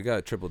count. We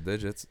got triple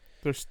digits.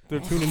 They're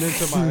tuning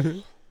into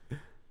my.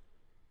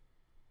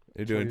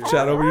 You're doing You're-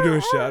 shadow. You're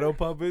doing shadow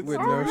puppets With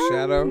no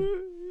shadow.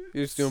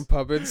 You're just doing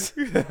puppets.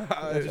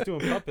 I'm just doing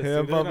puppets. Hand Dude.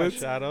 They're not puppets.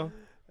 shadow.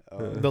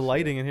 Oh, The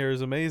lighting in here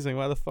is amazing.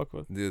 Why the fuck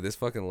would? Dude, this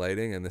fucking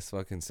lighting and this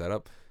fucking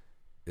setup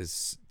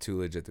is too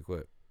legit to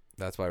quit.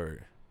 That's why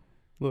we're.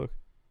 Look.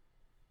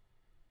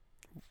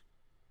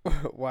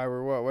 Why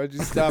we're what? Why'd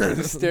you stop and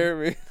just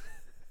stare at me?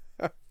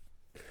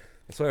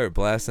 That's why we're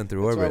blasting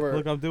through That's why orbit. we're-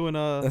 Look, I'm doing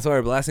That's why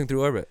we're blasting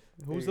through orbit.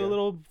 Who's There the you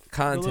go. little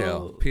Contail,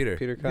 little- Peter.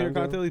 Peter Peter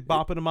Congo? Contail? He's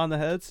bopping them on the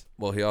heads.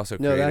 Well, he also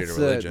No, created that's a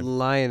the religion.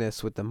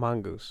 lioness with the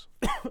mongoose.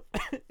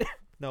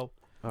 No.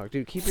 Oh,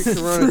 dude, keep your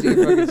corona to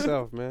your fucking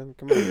self, man.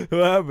 Come on.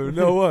 What happened?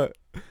 No what?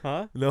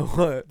 Huh? No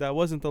what? That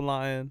wasn't the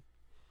lion.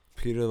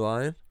 Peter the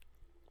lion?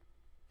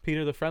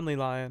 Peter the friendly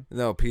lion.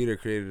 No, Peter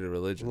created a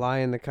religion.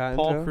 Lion the cotton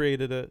Paul toe?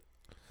 created it.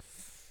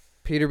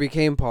 Peter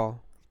became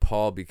Paul.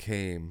 Paul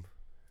became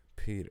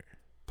Peter.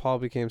 Paul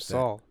became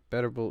Saul.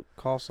 Better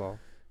call Saul.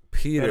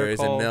 Peter Better is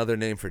call- another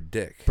name for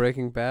dick.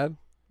 Breaking Bad.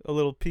 A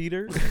little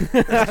Peter.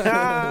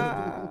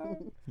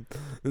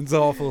 It's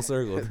all full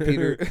circle.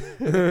 Peter.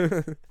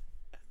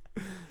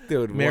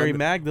 Dude, Mary one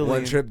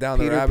Magdalene. trip down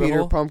the Peter rabbit Peter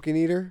hole, Pumpkin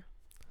Eater.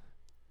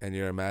 and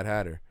you're a Mad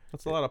Hatter.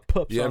 That's a lot of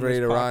pups. You on ever this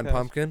eat a rotten podcast.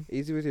 pumpkin?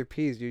 Easy with your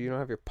peas, dude. You don't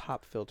have your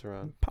pop filter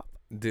on.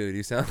 Dude,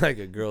 you sound like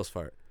a girl's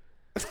fart.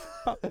 I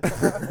don't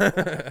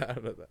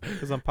know that.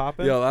 Because I'm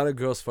popping. Yo, a lot of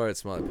girls' farts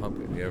smell like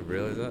pumpkin. You ever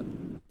realize that?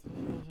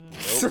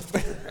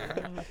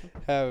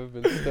 Have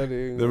been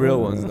studying The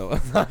real ones, though.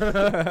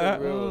 The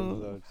real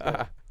ones,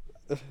 though.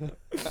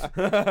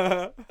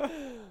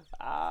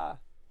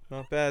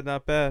 Not bad,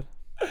 not bad.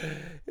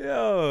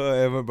 Yo, I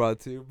ever brought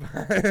to you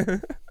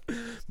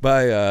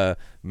by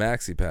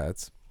Maxi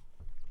Pads.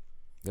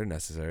 They're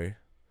necessary.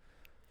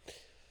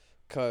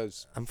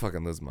 Cause I'm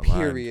fucking losing my mind.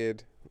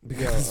 period.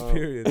 Because Yo,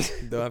 period.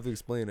 Don't have to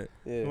explain it.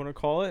 You Yeah. want to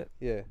call it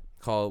Yeah.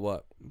 Call it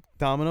what?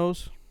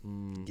 Domino's?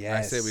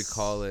 I say we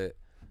call it.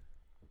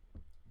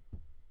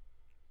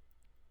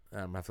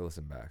 I'm gonna have to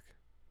listen back,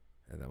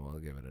 and then we'll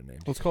give it a name.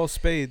 Let's call it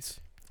spades.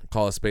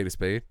 Call a spade a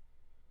spade.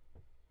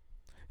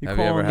 You Have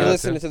you call ever them- had You're to?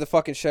 listening to the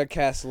fucking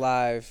Shedcast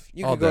live.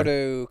 You All can go day.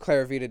 to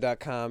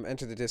claravita.com,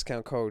 enter the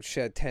discount code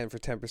SHED10 for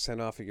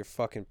 10% off of your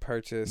fucking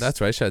purchase. That's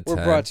right, Shed We're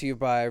 10. brought to you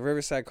by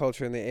Riverside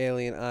Culture and the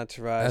Alien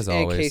Entourage As and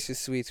always. Cases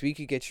Suites. We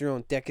could get your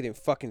own decadent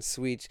fucking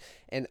suites.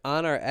 And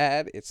on our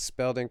ad, it's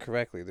spelled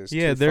incorrectly. There's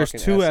Yeah, two there's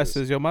fucking two S's.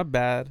 S's. Yo, my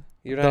bad.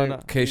 You're Don't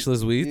not know.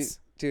 Caseless weeds.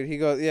 Dude, he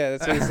goes, yeah,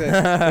 that's what he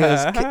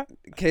said. He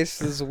goes,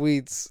 Cases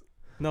Suites.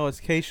 No,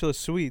 it's Keisha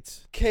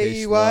Sweets.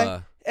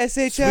 K-E-Y-S-H-L.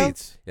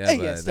 Sweets. Yeah, Hey,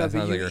 but yes, that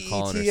sounds like you're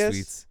calling her W-E-E-T-S.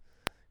 sweets.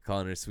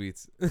 Calling her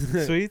sweets.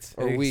 Sweets?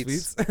 Or Hey,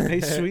 wheats.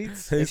 Hey,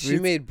 sweets. Hey, If she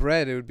sweets. made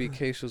bread, it would be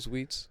Keisha's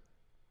Wheats.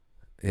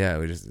 Yeah,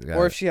 we just got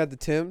Or it. if she had the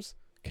Tims,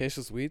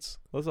 Keisha's Wheats.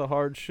 That's a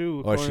hard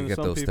shoe. Or according she to get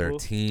some those people.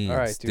 13s. All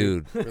right,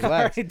 dude. dude.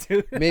 Relax. Alright,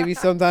 dude. Maybe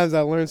sometimes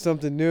I learn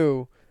something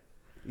new.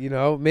 You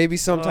know, maybe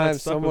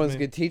sometimes stuck with someone's me.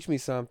 gonna teach me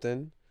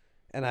something,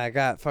 and I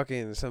got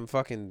some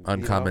fucking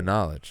Uncommon You know?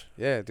 knowledge.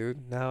 Yeah,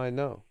 dude. Now I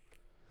know.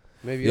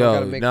 Maybe you don't Yo,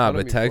 gotta make nah, fun but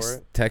of me for text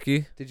it.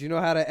 techie, Did you know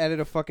how to edit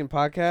a fucking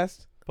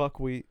podcast?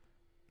 Buckwheat.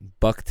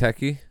 buck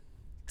techie,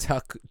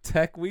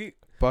 tech wheat,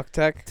 Buck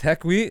Tech.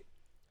 tech wheat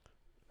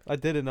I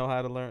didn't know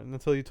how to learn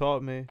until you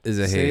taught me. is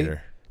a See?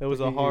 hater. It was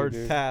Look a at you, hard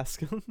dude.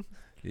 task.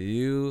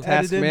 You,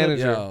 Task Edited the-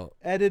 manager. yo,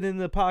 Editing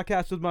the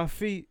podcast with my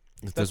feet.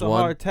 if That's there's a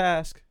one, hard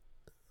task.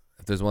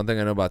 if there's one thing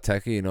I know about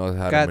techie, you know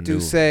how Got to to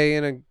maneuver. say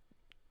in a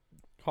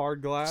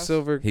Hard glass.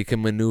 silver. He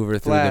can maneuver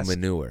through Flask. the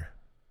manure.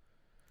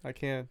 I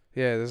can.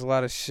 Yeah, there's a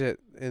lot of shit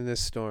in this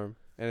storm,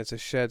 and it's a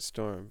shed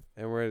storm,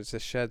 and where it's a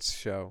shed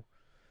show.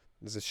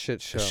 It's a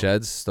shit show. The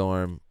shed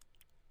storm,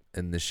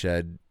 in the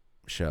shed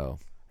show,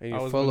 And I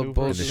you're was full of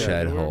maneuvering in the Bullshit. bullshit.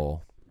 shed Manure?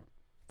 hole,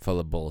 full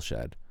of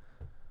bullshit.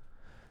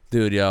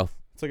 Dude, yo,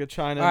 It's like a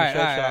China All in right, a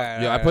shed shop.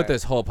 all yo, I right, put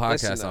this whole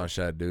Listen podcast up. on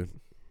shed, dude.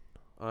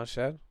 On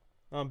shed?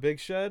 Big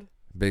Shed.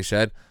 Big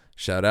Shed,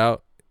 shout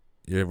out.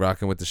 You're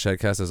rocking with the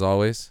Shedcast as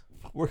always.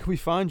 Where can we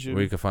find you?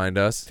 Where you can find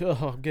us,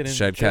 Oh, get in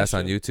Shedcast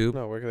on YouTube.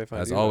 No, where can they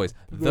find As you? always,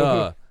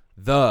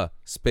 the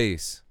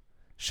space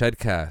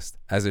Shedcast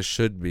as it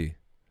should be.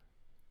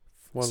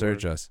 One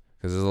Search word. us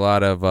because there's a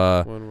lot of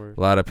One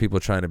word. people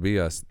trying to be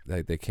us.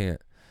 They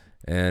can't.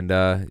 And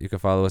you can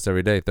follow us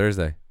every day,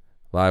 Thursday,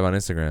 live on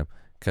Instagram.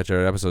 Catch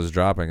our episodes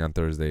dropping on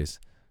Thursdays,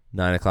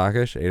 9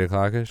 o'clock-ish, 8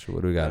 o'clock-ish.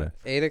 What do we got?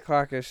 8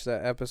 o'clock-ish,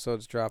 the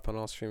episodes drop on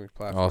all streaming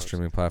platforms. All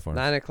streaming platforms.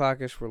 9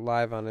 o'clock-ish, we're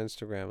live on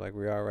Instagram like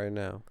we are right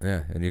now.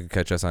 Yeah, and you can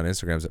catch us on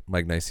Instagrams at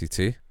Mike Nice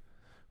CT.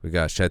 We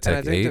got Shed And I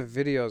Tech think 8.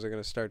 the videos are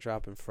going to start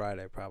dropping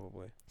Friday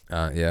probably.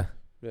 Yeah.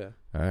 Yeah.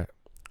 All right.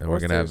 And Or we're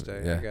gonna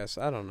Thursday, have I guess.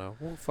 I don't know.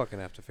 We'll fucking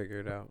have to figure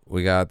it out.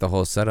 we got the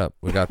whole setup.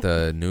 We got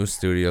the new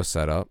studio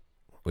set up.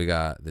 We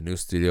got the new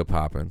studio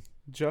popping.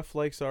 Jeff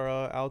likes our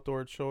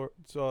outdoor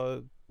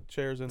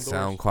chairs indoors.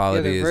 Sound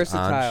quality they're is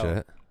on versatile.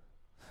 shit.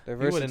 They're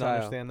He wouldn't versatile.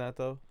 understand that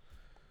though.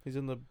 He's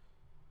in the.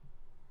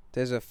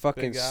 There's a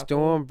fucking Big Apple.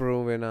 storm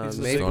brewing on He's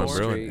a Maple Storm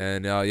Storm Street.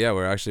 brewing.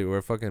 And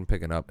we're fucking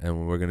picking up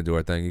and we're gonna do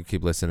our thing. You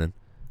keep listening.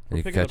 We're And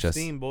you can picking up catch us.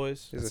 steam,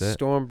 boys. There's That's a it.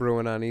 storm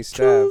brewing on East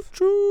Choo, Ave.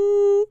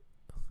 choo.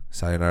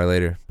 Sayonara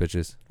later,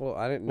 bitches. Well,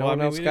 I didn't. Well, No I one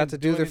mean, else we got to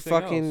didn't do do their anything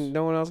fucking. else.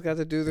 No one else got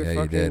to do their Yeah, you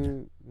fucking.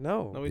 did.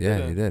 No. No, we Yeah,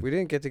 didn't. you did. We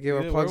didn't get to give We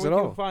our didn't- plugs where at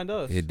we can all. find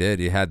us. You did.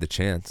 You had the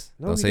chance.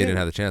 No, Don't we say you didn't didn't.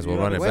 have the chance. You We'll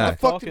know, run it when the back.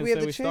 fuck Talk did and we have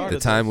say the we chance? started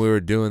The time this. we were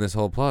doing this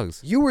whole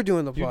plugs. You were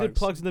doing the You plugs. did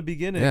plugs in the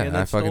beginning. Yeah, and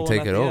then I fucking stole them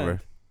take at it the over. end.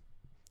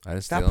 I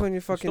didn't Stop steal. putting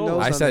your fucking stole nose it.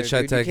 I on said there,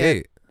 Shed dude. You Tech can't-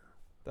 8.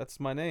 That's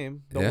my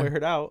name. Don't Yeah. wear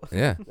it out.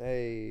 Yeah.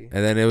 Hey.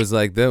 And then it was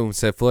like, boom,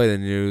 said Floyd,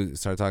 and you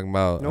start talking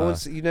about. No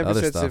one's. You never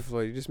other said stuff. Sid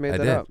Floyd. You just made I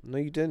that did. up. No,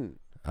 you didn't.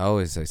 I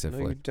always say Sid No,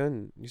 you Floyd.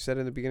 didn't. You said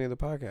it in the beginning of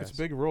the podcast. It's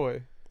Big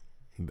Roy.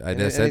 I And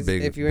just said it's-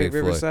 big, If you big ain't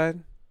Floyd.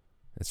 Riverside,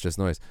 It's just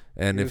noise.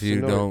 And You're if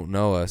you just don't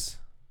know us,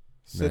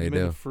 No, you Sidman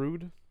do.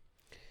 Frood.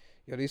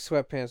 yo, these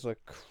sweatpants look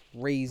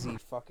crazy,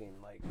 fucking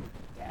like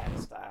dad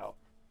style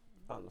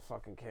on the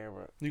fucking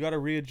camera. You got to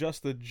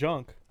readjust the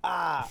junk.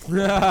 Ah.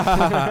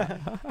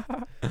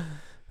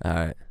 all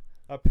right,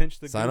 I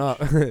pinched the sign gooch.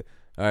 off.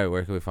 All right,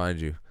 where can we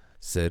find you,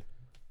 Sid?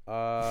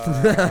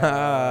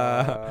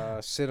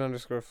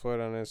 Sid_Floyd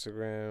on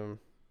Instagram.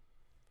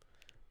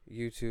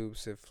 YouTube,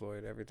 Sid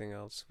Floyd, everything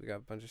else. We got a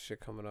bunch of shit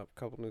coming up. A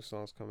couple new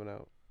songs coming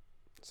out.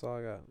 That's all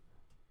I got.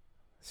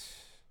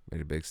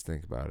 Made a big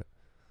stink about it.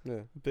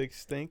 Yeah. Big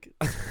stink.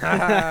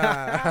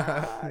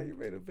 You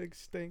made a big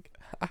stink.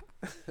 I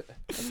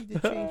need to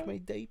change my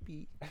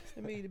diaper.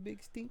 I made a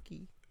big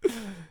stinky.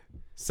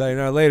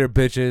 Sayonara later,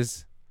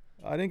 bitches.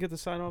 I didn't get to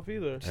sign off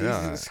either. I know,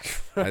 Jesus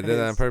Christ. I did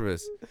that on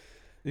purpose.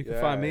 You can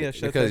find me at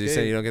Shed Because Tech you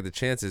said 8. you don't get the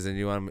chances and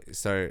you want to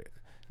start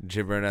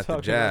gibbering at the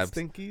Talking about jabs.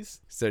 stinkies.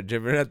 Start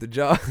gibbering at the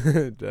jaw.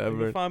 You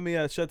can find me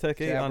at Shed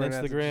Tech 8 on Jabbering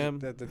at the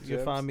Instagram. at the You can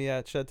jabs. find me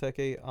at Shed Tech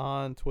 8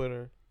 on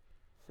Twitter.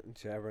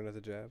 Jabbering at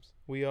the jabs.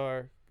 We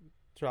are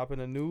dropping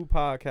a new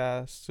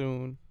podcast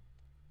soon.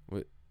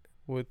 What-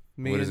 With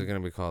me. What is and- it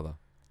going to be called, though?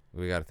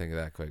 We got to think of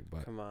that quick.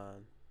 But Come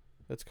on.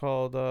 It's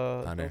called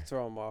on Don't air.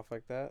 throw him off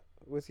like that.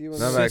 With you and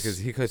Not the- bad, because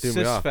he could threw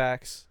me Sis off.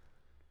 Facts.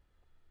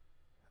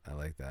 I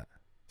like that.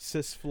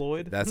 Sis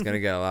Floyd. That's going to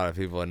get a lot of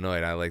people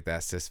annoyed. I like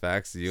that cis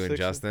facts. You and Six-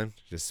 Justin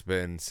just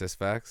spitting cis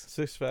facts.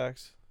 Sis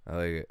Facts. I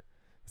like it.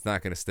 It's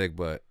not going to stick,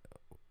 but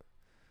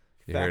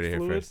you heard Fact it here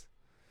fluid? first.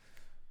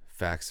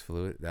 Facts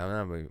fluid. That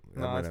might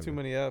Nah, not it's too be-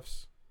 many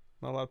F's.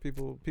 Not a lot of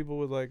people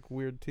with like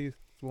weird teeth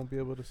won't be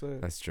able to say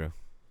it. That's true.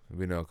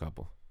 We know a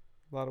couple.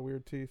 A lot of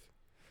weird teeth.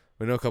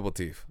 We know a couple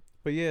teeth.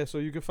 But yeah, so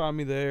you can find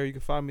me there. You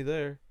can find me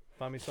there.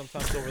 Find me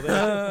sometimes over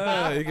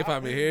there. You can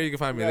find me here. You can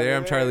find me Yeah, there.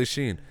 I'm there. Charlie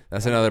Sheen.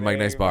 That's another Mike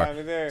Nice bar.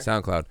 There.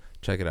 SoundCloud.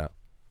 Check it out.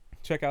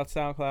 Check out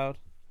SoundCloud.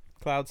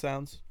 Cloud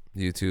Sounds.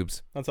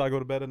 YouTube's. That's how I go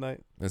to bed at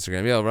night.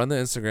 Instagram. Yo, run the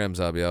Instagrams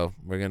up, yo.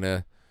 We're going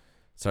to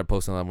start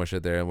posting a lot more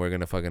shit there, and we're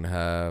going to fucking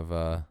have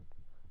a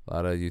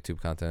lot of YouTube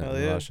content. Hell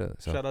and a lot yeah. of shit.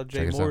 So Shout out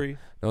check Jay us out. Morey.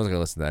 No one's going to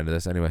listen to the end of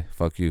this. Anyway,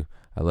 fuck you.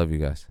 I love you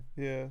guys.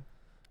 Yeah.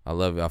 I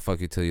love you. I'll fuck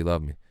you till you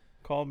love me.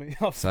 Call me.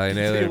 I'll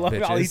Sayonara, I'll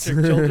eat bitches.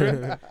 your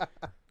children.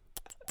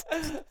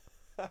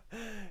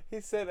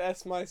 He said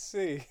S my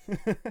C.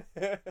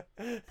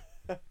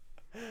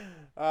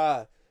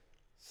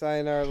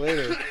 Sayonara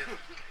later. What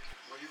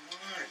do you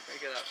want?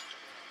 Wake it up.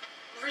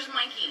 Where's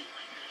Mikey?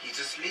 He's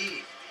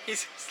asleep.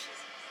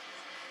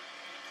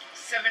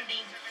 70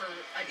 for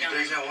a He dime.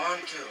 doesn't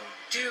want to.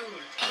 Dude,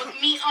 look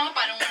me up.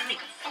 I don't want to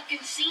make a fucking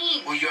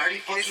scene. Well, you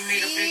already fucking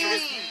made a big ass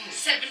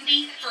scene.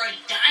 70 for a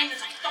dime is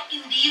a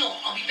fucking deal.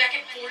 I'll be back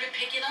at 4 to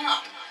pick it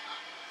up.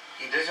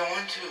 He doesn't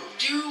want to.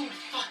 Dude,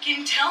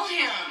 fucking tell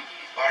him.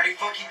 I already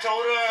fucking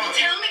told Well, him.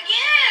 tell him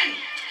again.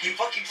 He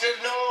fucking said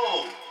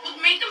no. Well,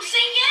 make him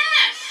say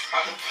yes.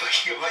 How the fuck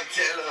am I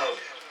tell him?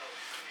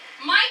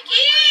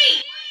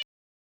 Mikey!